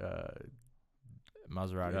Levante.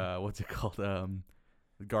 Maserati. What's it called?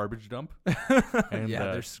 Garbage dump. And,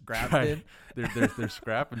 yeah, they're scrapped try- in. They're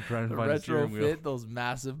scrap and trying to find a steering wheel. Retrofit those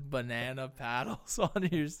massive banana paddles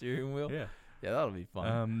onto your steering wheel. Yeah. Yeah, that'll be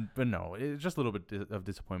fun. But no, it's just a little bit of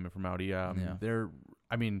disappointment from Audi. Yeah.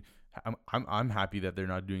 I mean, I'm happy that they're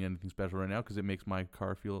not doing anything special right now because it makes my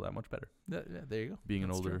car feel that much better. Yeah, there you go. Being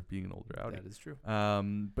That's an true. older Audi. That is true.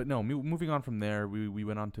 But no, moving on from there, we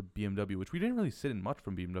went on to BMW, which we didn't really sit in much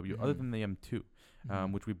from BMW other Mhm. than the M2,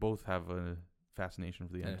 Mhm. which we both have a fascination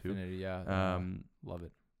for the And M2. Infiniti, yeah. Love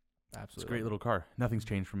it. It's Absolutely. a great love little car. Nothing's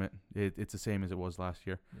changed from it. It's the same as it was last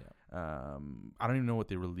year. it. Yeah. I don't even know what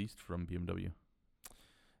they released from BMW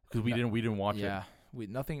because we No- didn't watch it. Yeah.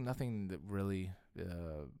 Nothing that really,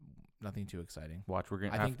 nothing too exciting. Watch. We're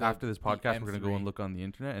gonna I think after this the podcast, we're gonna go M3 and look on the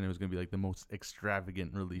internet, and it was gonna be like the most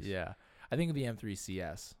extravagant release. Yeah. I think the M3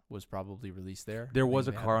 CS was probably released there. There I think was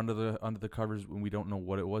a they had car it. under the covers, and we don't know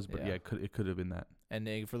what it was, but Yeah. yeah, it could have been that. And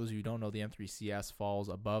for those of you who don't know, the M3 CS falls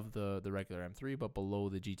above the regular M3, but below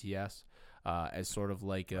the GTS, as sort of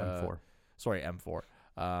like M4. Sorry, M4.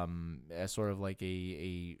 As sort of like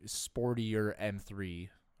a sportier M3.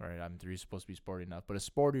 All right, M3 is supposed to be sporty enough, but a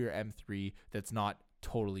sportier M3 that's not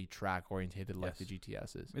totally track orientated like the Yes.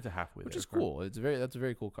 GTS is, It's a halfway, which there is car. cool. That's a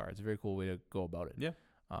very cool car. It's a very cool way to go about it. Yeah.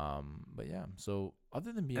 But yeah. So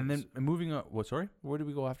other than BMW, And then moving on. What? Sorry, where did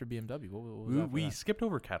we go after BMW? What was after we that? skipped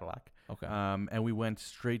over Cadillac. Okay. And we went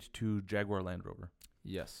straight to Jaguar Land Rover.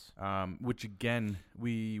 Yes. Which again,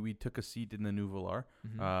 we took a seat in the new Velar.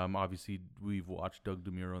 Mhm. Obviously, we've watched Doug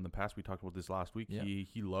DeMuro in the past. We talked about this last week. Yeah.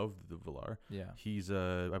 He loved the Velar. Yeah. He's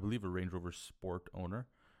I believe a Range Rover Sport owner.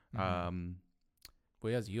 Mhm. Well,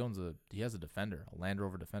 he has a Defender, a Land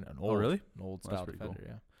Rover Defender, an Oh, old, really? an old Well, that's style pretty Defender.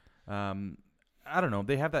 cool. Yeah. I don't know.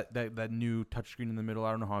 They have that new touchscreen in the middle. I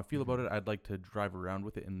don't know how I feel about Mhm. it. I'd like to drive around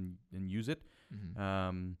with it and use it.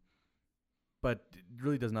 Mhm. But it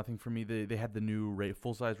really does nothing for me. They had the new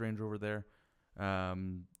full size Range Rover there.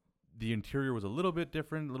 The interior was a little bit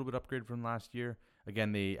different, a little bit upgraded from last year.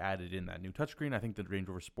 Again, they added in that new touchscreen. I think the Range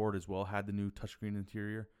Rover Sport as well had the new touchscreen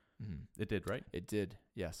interior. Mhm. It did, right? It did.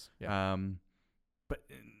 Yes. Yeah. But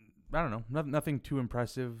I don't know. Nothing too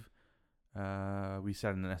impressive. We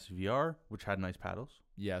sat in an SVR, which had nice paddles.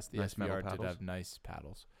 Yes, the nice metal SVR did paddles. have nice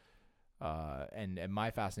paddles. And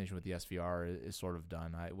my fascination with the SVR is sort of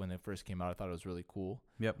done. When it first came out, I thought it was really cool.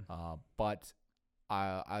 Yep. But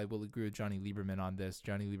I will agree with Johnny Lieberman on this.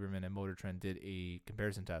 Johnny Lieberman and Motor Trend did a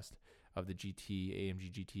comparison test of the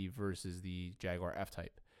AMG GT versus the Jaguar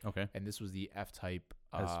F-Type. Okay. And this was the F-Type.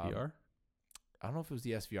 SVR? I don't know if it was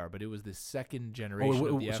the SVR, but it was the second generation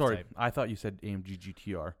of the sorry. F-Type. I thought you said AMG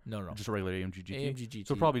GTR. No. Just a regular AMG GT. AMG GT.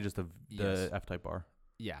 So probably just the Yes. F-Type R.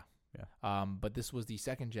 Yeah. Yeah. But this was the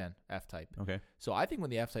second gen F-Type. Okay. So I think when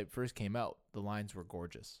the F-Type first came out, the lines were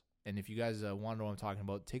gorgeous. And if you guys want to know what I'm talking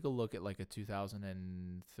about, take a look at like a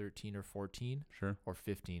 2013 or 14 Sure. or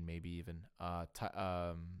 15 maybe even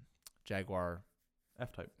Jaguar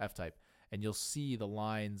F-Type. F-Type, and you'll see the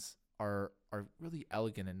lines are really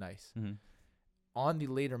elegant and nice. Mm-hmm. on the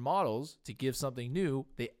later models, to give something new,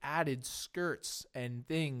 they added skirts and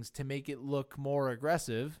things to make it look more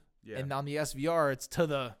aggressive. Yeah. And on the SVR, it's to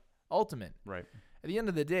the ultimate. Right. At the end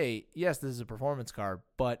of the day, yes, this is a performance car,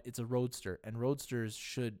 but it's a roadster, and roadsters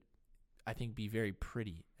should, I think, be very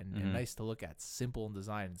pretty and nice to look at, simple in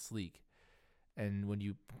design and sleek. And when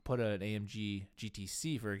you put an AMG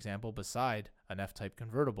GTC, for example, beside an F-Type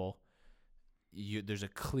convertible, there's a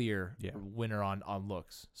clear winner on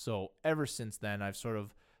looks. So ever since then, I've sort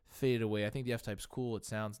of faded away. I think the F-Type's cool. It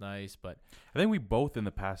sounds nice, but I think we both in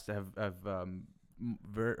the past have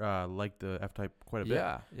liked the F-Type quite a bit.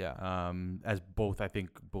 Yeah. As both, I think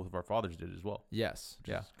both of our fathers did as well. Yes.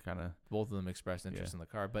 Yeah. Kind of. Both of them expressed interest in the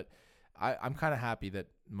car, but I'm kind of happy that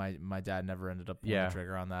my dad never ended up pulling the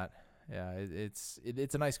trigger on that. Yeah. It's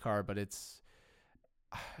a nice car, but it's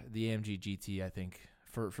the AMG GT. I think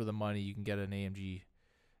for the money you can get an AMG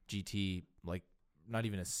GT, like not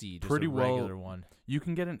even a C, just pretty a regular one. You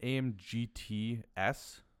can get an AMG GT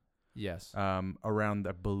S. Yes. Around,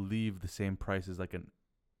 I believe, the same price as like an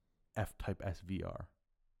F-Type SVR.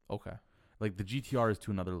 Okay. Like the GTR is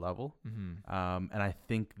to another level. Mm-hmm. And I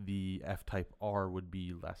think the F-Type R would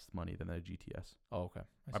be less money than the GTS. Oh, okay.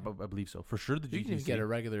 I believe so. For sure, the GTC. You can even get a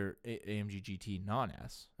regular AMG GT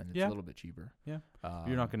non-S, and it's a little bit cheaper. Yeah.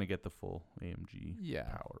 You're not going to get the full AMG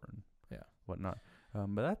power and whatnot.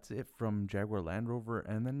 But that's it from Jaguar Land Rover,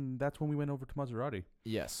 and then that's when we went over to Maserati.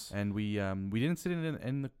 Yes. And we didn't sit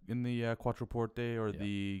in the Quattroporte or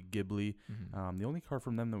the Ghibli. Mm-hmm. The only car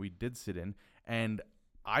from them that we did sit in, and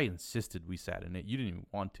I insisted we sat in it. You didn't even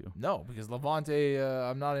want to. No, because Levante,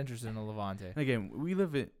 I'm not interested in a Levante. And again, we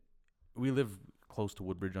live close to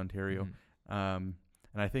Woodbridge, Ontario. Mm-hmm.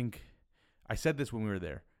 And I think I said this when we were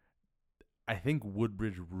there. I think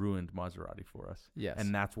Woodbridge ruined Maserati for us. Yes.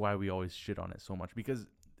 And that's why we always shit on it so much, because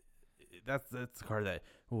that's the car that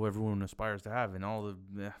everyone aspires to have, and all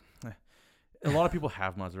the a lot of people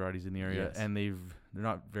have Maseratis in the area, and they're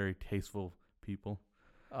not very tasteful people.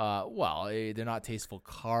 Well, they're not tasteful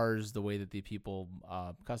cars the way that the people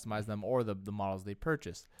customize them or the models they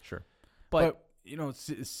purchased. Sure. But you know,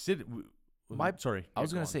 I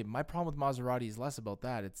was going to say, my problem with Maserati is less about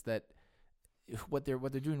that. It's that what they're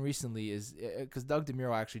doing recently is, because Doug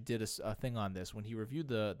DeMuro actually did a thing on this when he reviewed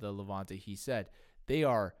the Levante. He said they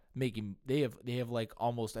have like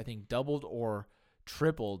almost, I think, doubled or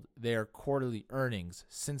tripled their quarterly earnings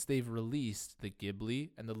since they've released the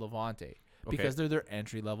Ghibli and the Levante. Because they're their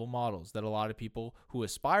entry-level models that a lot of people who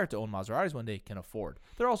aspire to own Maseratis one day can afford.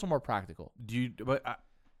 They're also more practical. But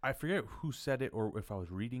I forget who said it or if I was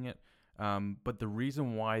reading it. But the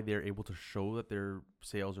reason why they're able to show that their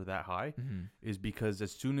sales are that high is because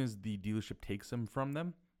as soon as the dealership takes them from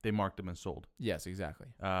them, they mark them as sold. Yes, exactly.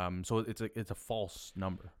 So it's a false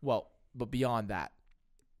number. Well, but beyond that,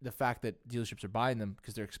 the fact that dealerships are buying them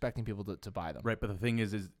because they're expecting people to buy them. Right, but the thing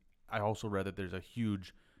is I also read that there's a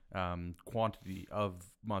huge quantity of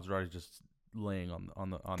Maseratis just laying on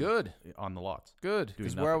the lots. Good,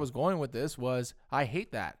 because where I was going with this was I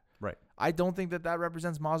hate that. Right. I don't think that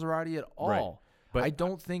represents Maserati at all. Right. But I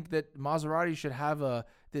don't think that Maserati should have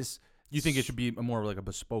this. You think it should be more like a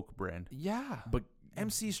bespoke brand? Yeah. But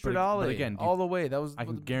MC Stradale, again, all the way. That was I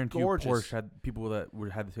can guarantee gorgeous. You Porsche had people that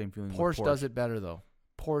had the same feeling. Porsche does it better though.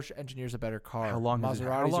 Porsche engineers a better car.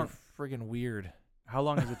 Maseratis are friggin' weird. How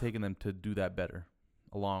long has it taken them to do that better?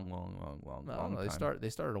 A long time. They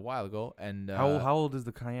started a while ago, and how old is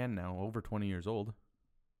the Cayenne now? Over 20 years old.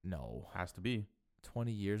 No, has to be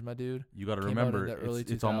 20 years, my dude. You got to remember,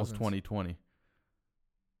 it's almost 2020. It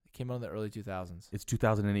came out in the early 2000s. It's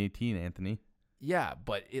 2018, Anthony. Yeah,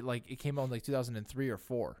 but it came out in like 2003 or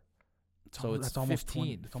 4. So it's almost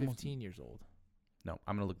 15 years old. No,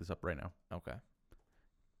 I'm gonna look this up right now. Okay.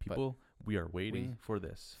 People, we are waiting for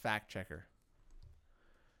this. Fact checker.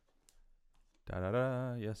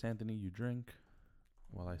 Yes, Anthony, you drink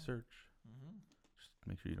while I search. Just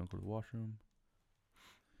make sure you don't go to the washroom.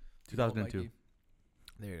 2002.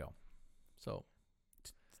 There you go. So,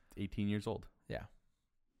 18 years old. Yeah.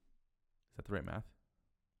 Is that the right math?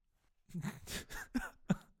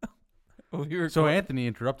 So Anthony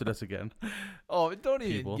interrupted us again. Oh, don't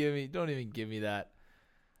even give me that.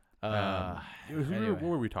 Anyway. What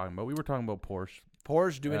were we talking about? We were talking about Porsche.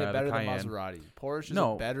 Porsche doing it better than Maserati. Porsche is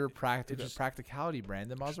a better practicality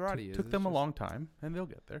brand than Maserati. Took them a long time, and they'll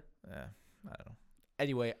get there. Yeah, I don't know.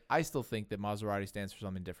 Anyway, I still think that Maserati stands for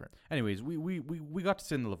something different. Anyways, we got to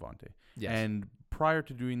sit in the Levante. Yes. And prior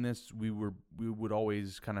to doing this, we would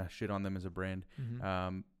always kind of shit on them as a brand.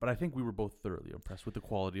 Mm-hmm. But I think we were both thoroughly impressed with the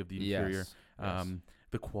quality of the interior. Yes.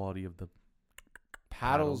 The quality of the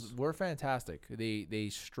paddles were fantastic. They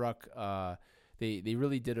struck they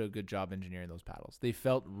really did a good job engineering those paddles. They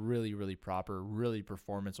felt really, really proper, really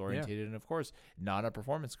performance orientated, and of course, not a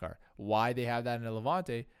performance car. Why they have that in a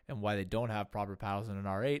Levante and why they don't have proper paddles in an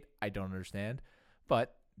R8, I don't understand.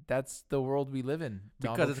 But that's the world we live in.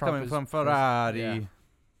 Because Donald it's Trump coming is from Ferrari. Yeah.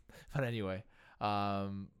 But anyway,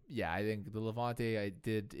 yeah, I think the Levante, it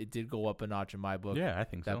did go up a notch in my book. Yeah, I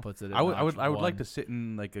think That so. puts it. At I would notch like one. to sit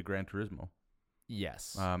in like a Gran Turismo.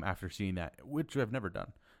 Yes. After seeing that, which I've never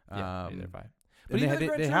done. Yeah, neither have I. And they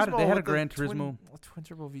had a Gran Turismo. Twin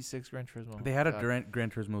Turbo V6 Gran Turismo. They had a Gran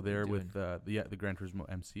Turismo there What are you with the Gran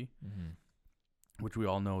Turismo MC, Mm-hmm. which we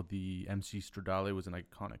all know the MC Stradale was an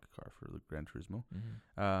iconic car for the Gran Turismo.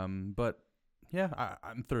 Mm-hmm. But yeah,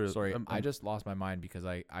 I'm through. Sorry, I just lost my mind because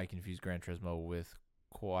I confused Gran Turismo with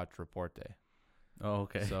Quattroporte. Oh,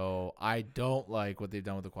 okay. So I don't like what they've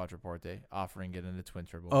done with the Quattroporte, offering it in a twin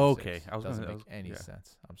turbo. Oh, V6. okay. Doesn't make any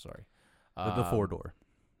sense. I'm sorry. The 4-door.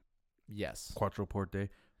 Yes. Quattroporte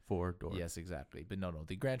 4-door. Yes, exactly. But no,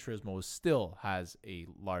 the Gran Turismo still has a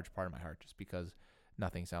large part of my heart, just because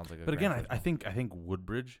nothing sounds like a. But Gran again, I Turismo. think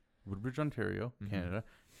Woodbridge, Ontario, Mhm. Canada,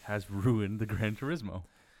 has ruined the Gran Turismo,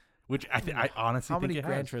 which I honestly How think many it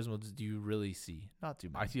Gran has. Turismos do you really see? Not too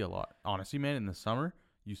many. I see a lot. Honestly, man, in the summer,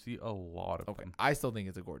 you see a lot of Okay, them. I still think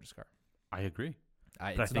it's a gorgeous car. I agree.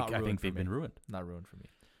 It's But not I ruined think for they've me. been ruined. Not ruined for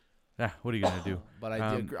me. Yeah, what are you gonna do? But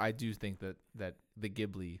I do think that the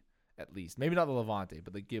Ghibli, at least, maybe not the Levante,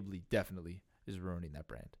 but the Ghibli definitely is ruining that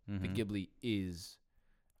brand. The Mhm. Ghibli is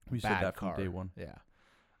We bad said that car. from day one. Yeah.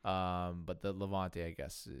 But the Levante, I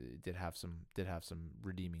guess, did have some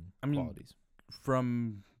redeeming qualities.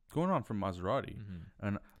 From going on from Maserati, Mm-hmm.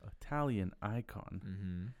 an Italian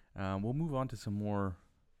icon. Mm-hmm. We'll move on to some more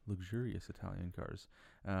luxurious Italian cars.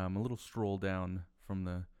 A little stroll down from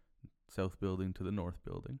the south building to the north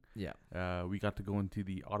building. Yeah. We got to go into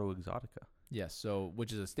the Auto Exotica. Yes. So,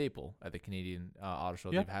 which is a staple at the Canadian auto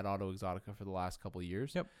show. Yeah. They've had Auto Exotica for the last couple of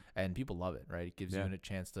years. Yep. And people love it, right? It gives Yeah. you a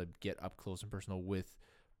chance to get up close and personal with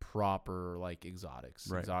proper exotics,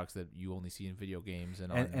 Right. exotics that you only see in video games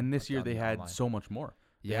And this year they had online. so much more.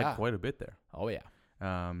 They had quite a bit there. Oh yeah.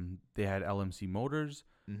 They had LMC Motors.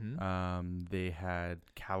 Mm-hmm. They had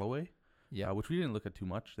Callaway. Yeah. Which we didn't look at too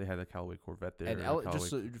much. They had a Callaway Corvette there. And Callaway-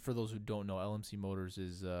 just for those who don't know, LMC Motors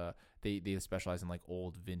is they specialize in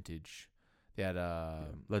old vintage. They had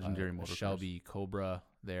legendary a motor cars. Shelby Cobra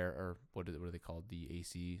there, or what are they called? The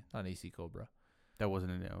AC, not an AC Cobra. That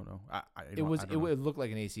wasn't an no. It looked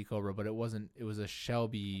like an AC Cobra, but it wasn't. It was a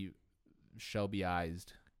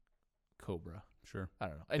Shelbyized Cobra. Sure. I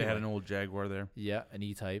don't know. They Anyway, had an old Jaguar there. yeah, an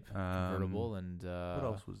E-Type convertible, and What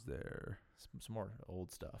else was there? some more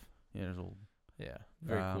old stuff. Yeah, there's old. Yeah,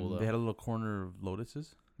 very cool though. They had a little corner of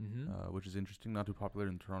Lotuses, Mm-hmm. which is interesting. Not too popular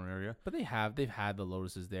in the Toronto area. But they've had the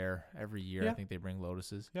Lotuses there every year. I Yeah. think they bring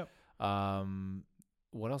Lotuses. Yep.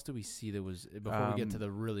 What else do we see that was before we get to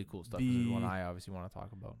the really cool stuff? This is one I obviously want to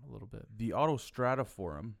talk about a little bit. The Auto Strata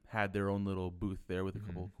Forum had their own little booth there with a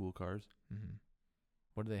couple of cool cars. Mm-hmm.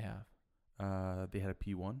 What do they have? They had a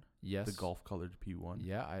P1, Yes, the golf colored P1.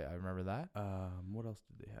 Yeah, I remember that. What else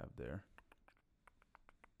did they have there?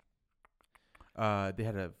 They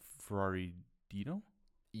had a Ferrari Dino.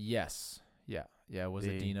 Yes, yeah. Was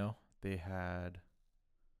it Dino? They had.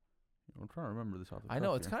 I'm trying to remember this off the I top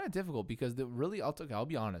know it's here. kind of difficult because I'll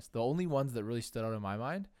be honest. The only ones that really stood out in my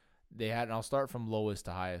mind, they had, and I'll start from lowest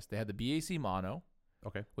to highest. They had the BAC Mono.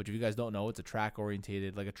 Okay. Which, if you guys don't know, it's a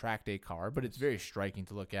track-orientated, like a track day car, but it's very striking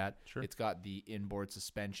to look at. Sure. It's got the inboard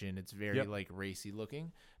suspension. It's very racy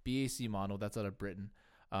looking. BAC Mono, that's out of Britain.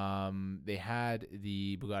 They had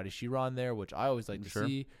the Bugatti Chiron there, which I always like to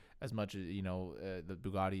see. As much as the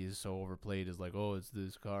Bugatti is so overplayed, is like, oh, it's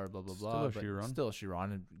this car, blah blah blah. Still a Chiron. Still a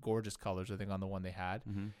Chiron, and gorgeous colors. I think on the one they had,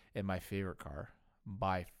 and my favorite car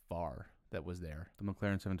by far that was there. The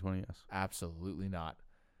McLaren 720S. Absolutely not.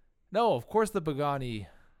 No, of course the Pagani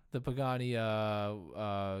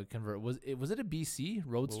convert was it a BC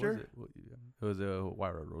Roadster? It was a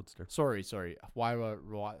Huayra Roadster. Sorry,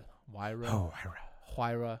 Huayra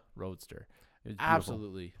Roadster. It's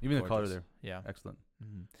Absolutely, beautiful. Even the color gorgeous. there, Yeah. excellent.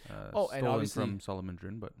 Mm-hmm. And Stolen obviously from Solomon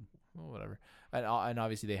Drin, but whatever. And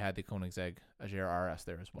obviously they had the Koenigsegg Agera RS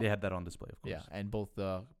there as well. they had that on display, of course. Yeah, and both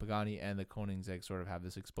the Pagani and the Koenigsegg sort of have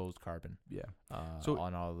this exposed carbon. Yeah. So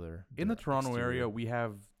on all their In the Toronto exterior. area, we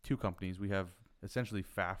have two companies. We have essentially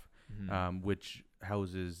FAF, which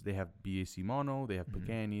houses. They have BAC Mono, they have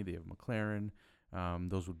Pagani, they have McLaren.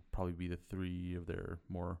 Those would probably be the three of their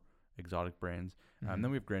more exotic brands. And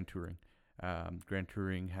then we have Grand Touring. Grand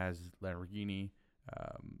Touring has Lamborghini,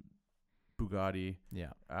 Bugatti,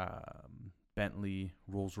 yeah, Bentley,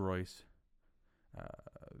 Rolls-Royce,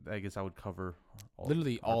 I guess I would cover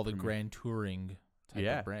literally all the premium. Grand Touring type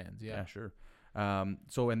of brands. Yeah, sure.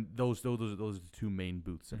 So and those are the two main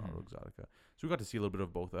booths in Mhm. Auto Exotica. So we got to see a little bit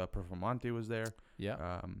of both. Performante was there.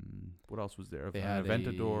 Yeah. What else was there? They had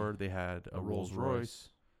Aventador. They had a Rolls Royce.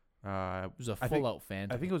 It was a I think- full out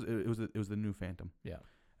Phantom. I think it was the new Phantom. Yeah.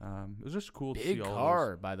 It was just cool to see Big all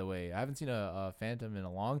car, by the way. I haven't seen a Phantom in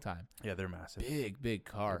a long time. those. Yeah, they're massive. Big They're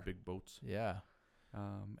car. big boats. Yeah.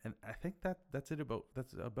 And I think that's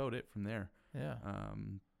about it from there. Yeah.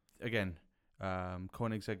 Again,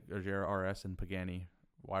 Koenigsegg Agera RS and Pagani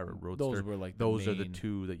Huayra Roadster. Those were like Those the are the main-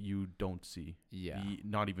 two that you don't see. Yeah.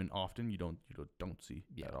 Not even often. You don't see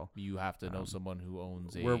Yeah. at all. You have to know Um, someone who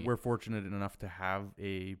owns a. We're fortunate enough to have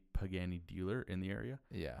a Pagani dealer in the area.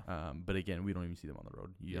 Yeah. But again, we don't even see them on the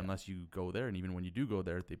road Yeah. unless you go there. And even when you do go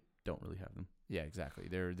there, they don't really have them. Yeah. Exactly.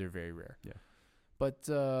 They're very rare. Yeah. But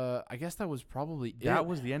I guess that was probably That it.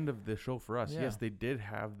 was the end of the show for us. Yeah. Yes, they did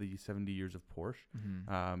have the 70 years of Porsche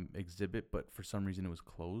Mhm. exhibit, but for some reason it was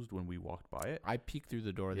closed when we walked by it. I peeked through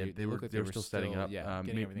the door. Yeah, They looked like they were still setting it up. Yeah. getting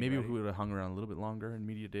Maybe, everything maybe if ready. we would have hung around a little bit longer in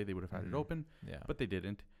media day, they would have had Mhm. it open, Yeah. but they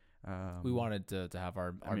didn't. We wanted to have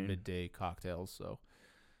our mean- midday cocktails, so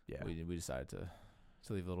Yeah. we decided to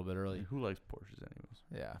leave a little bit I early. mean, who likes Porsches anyways?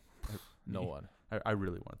 Yeah. No Me. one. I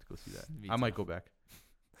really wanted to go see that. Me I might too. go back.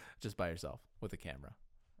 Just by yourself with a camera.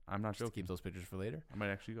 I'm not Just to joking. keep those pictures for later. I might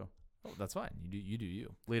actually go Oh, that's fine. You do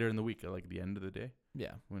you. later in the week, at like the end of the day,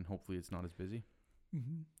 Yeah. when hopefully it's not as busy.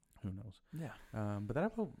 Mm-hmm. Who knows? Yeah. But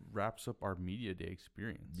that about wraps up our media day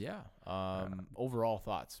experience. Yeah. Overall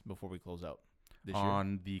thoughts before we close out this year.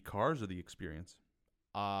 On the cars or the experience?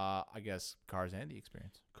 I guess cars and the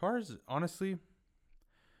experience. Cars, honestly,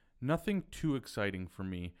 nothing too exciting for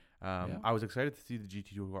me. Yeah. I was excited to see the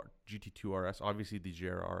GT2 RS, obviously the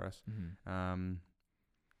Agera RS. Mm-hmm.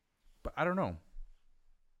 But I don't know.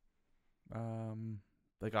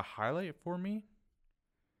 Like a highlight for me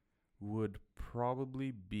would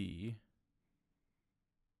probably be.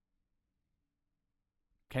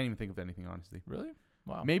 Can't even think of anything, honestly. Really?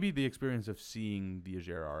 Wow. Maybe the experience of seeing the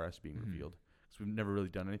Agera RS being Mhm. revealed, because we've never really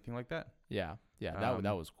done anything like that. Yeah. Yeah. That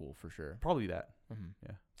Um, was cool for sure. Probably that. Mm-hmm.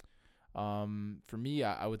 Yeah. For me,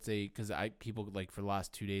 I would say because people like for the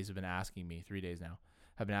last 2 days have been asking me, 3 days now,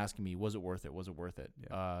 have been asking me, was it worth it? Was it worth it?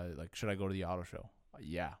 Yeah. Like, should I go to the auto show?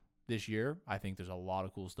 Yeah. This year, I think there's a lot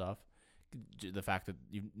of cool stuff. The fact that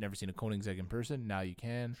you've never seen a Koenigsegg in person, now you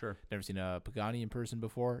can. Sure. Never seen a Pagani in person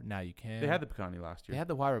before, now you can. They had the Pagani last year. They had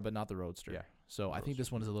the Huayra, but not the Roadster. Yeah. So I think this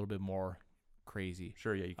one is a little bit more crazy.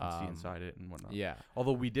 Sure, yeah, you can see Um, inside it and whatnot. Yeah.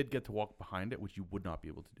 Although we did get to walk behind it, which you would not be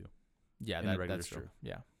able to do. Yeah, in the regular that's show. true.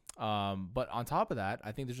 Yeah. But on top of that,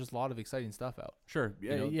 I think there's just a lot of exciting stuff out. Sure.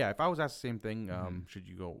 Yeah, know- yeah. If I was asked the same thing, Mhm. should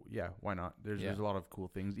you go? Yeah, why not? There's Yeah. a lot of cool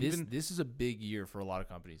things. This is a big year for a lot of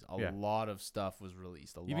companies. A Yeah. lot of stuff was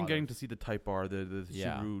released. Even getting to see the Type R, the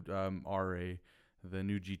Yeah. Subaru RA, the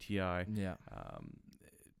new GTI. yeah,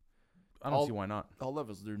 I don't see why not. all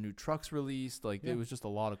levels. There are new trucks released. Like Yeah. it was just a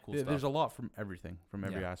lot of cool There's stuff. a lot from everything, from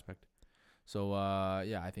every Yeah. aspect. So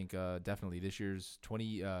yeah, I think definitely this year's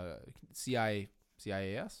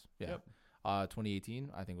CIAS. Yeah. Yep.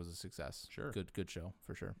 2018 I think was a success. Sure. Good show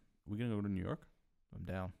for sure. We gonna go to New York? I'm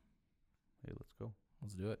down. Hey, let's go.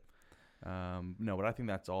 Let's do it. No, but I think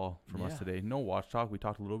that's all from us Yeah. today. No watch talk. We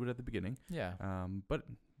talked a little bit at the beginning. Yeah. But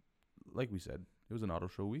like we said, it was an auto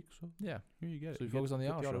show week, so Yeah. here you get it. So we You get focus on the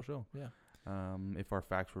get auto show. Yeah. If our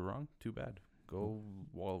facts were wrong, too bad. Go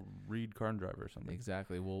read Car and Driver or something.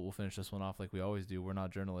 Exactly. We'll finish this one off like we always do. We're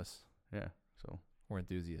not journalists. Yeah. So We're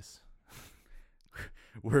enthusiasts.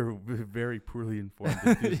 we're very poorly informed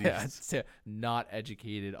enthusiasts. yeah, it's, not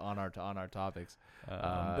educated on our topics.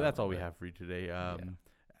 But that's all we but- have for you today. Yeah.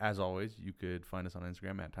 As always, you could find us on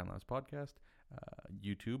Instagram at Timelapse Podcast,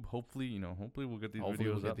 YouTube. Hopefully we'll get these Hopefully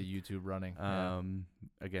videos we'll get up. the YouTube running. Yeah.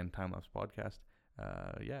 Again, Timelapse Podcast.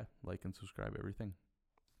 Yeah, like and subscribe everything.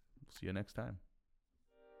 We'll see you next time.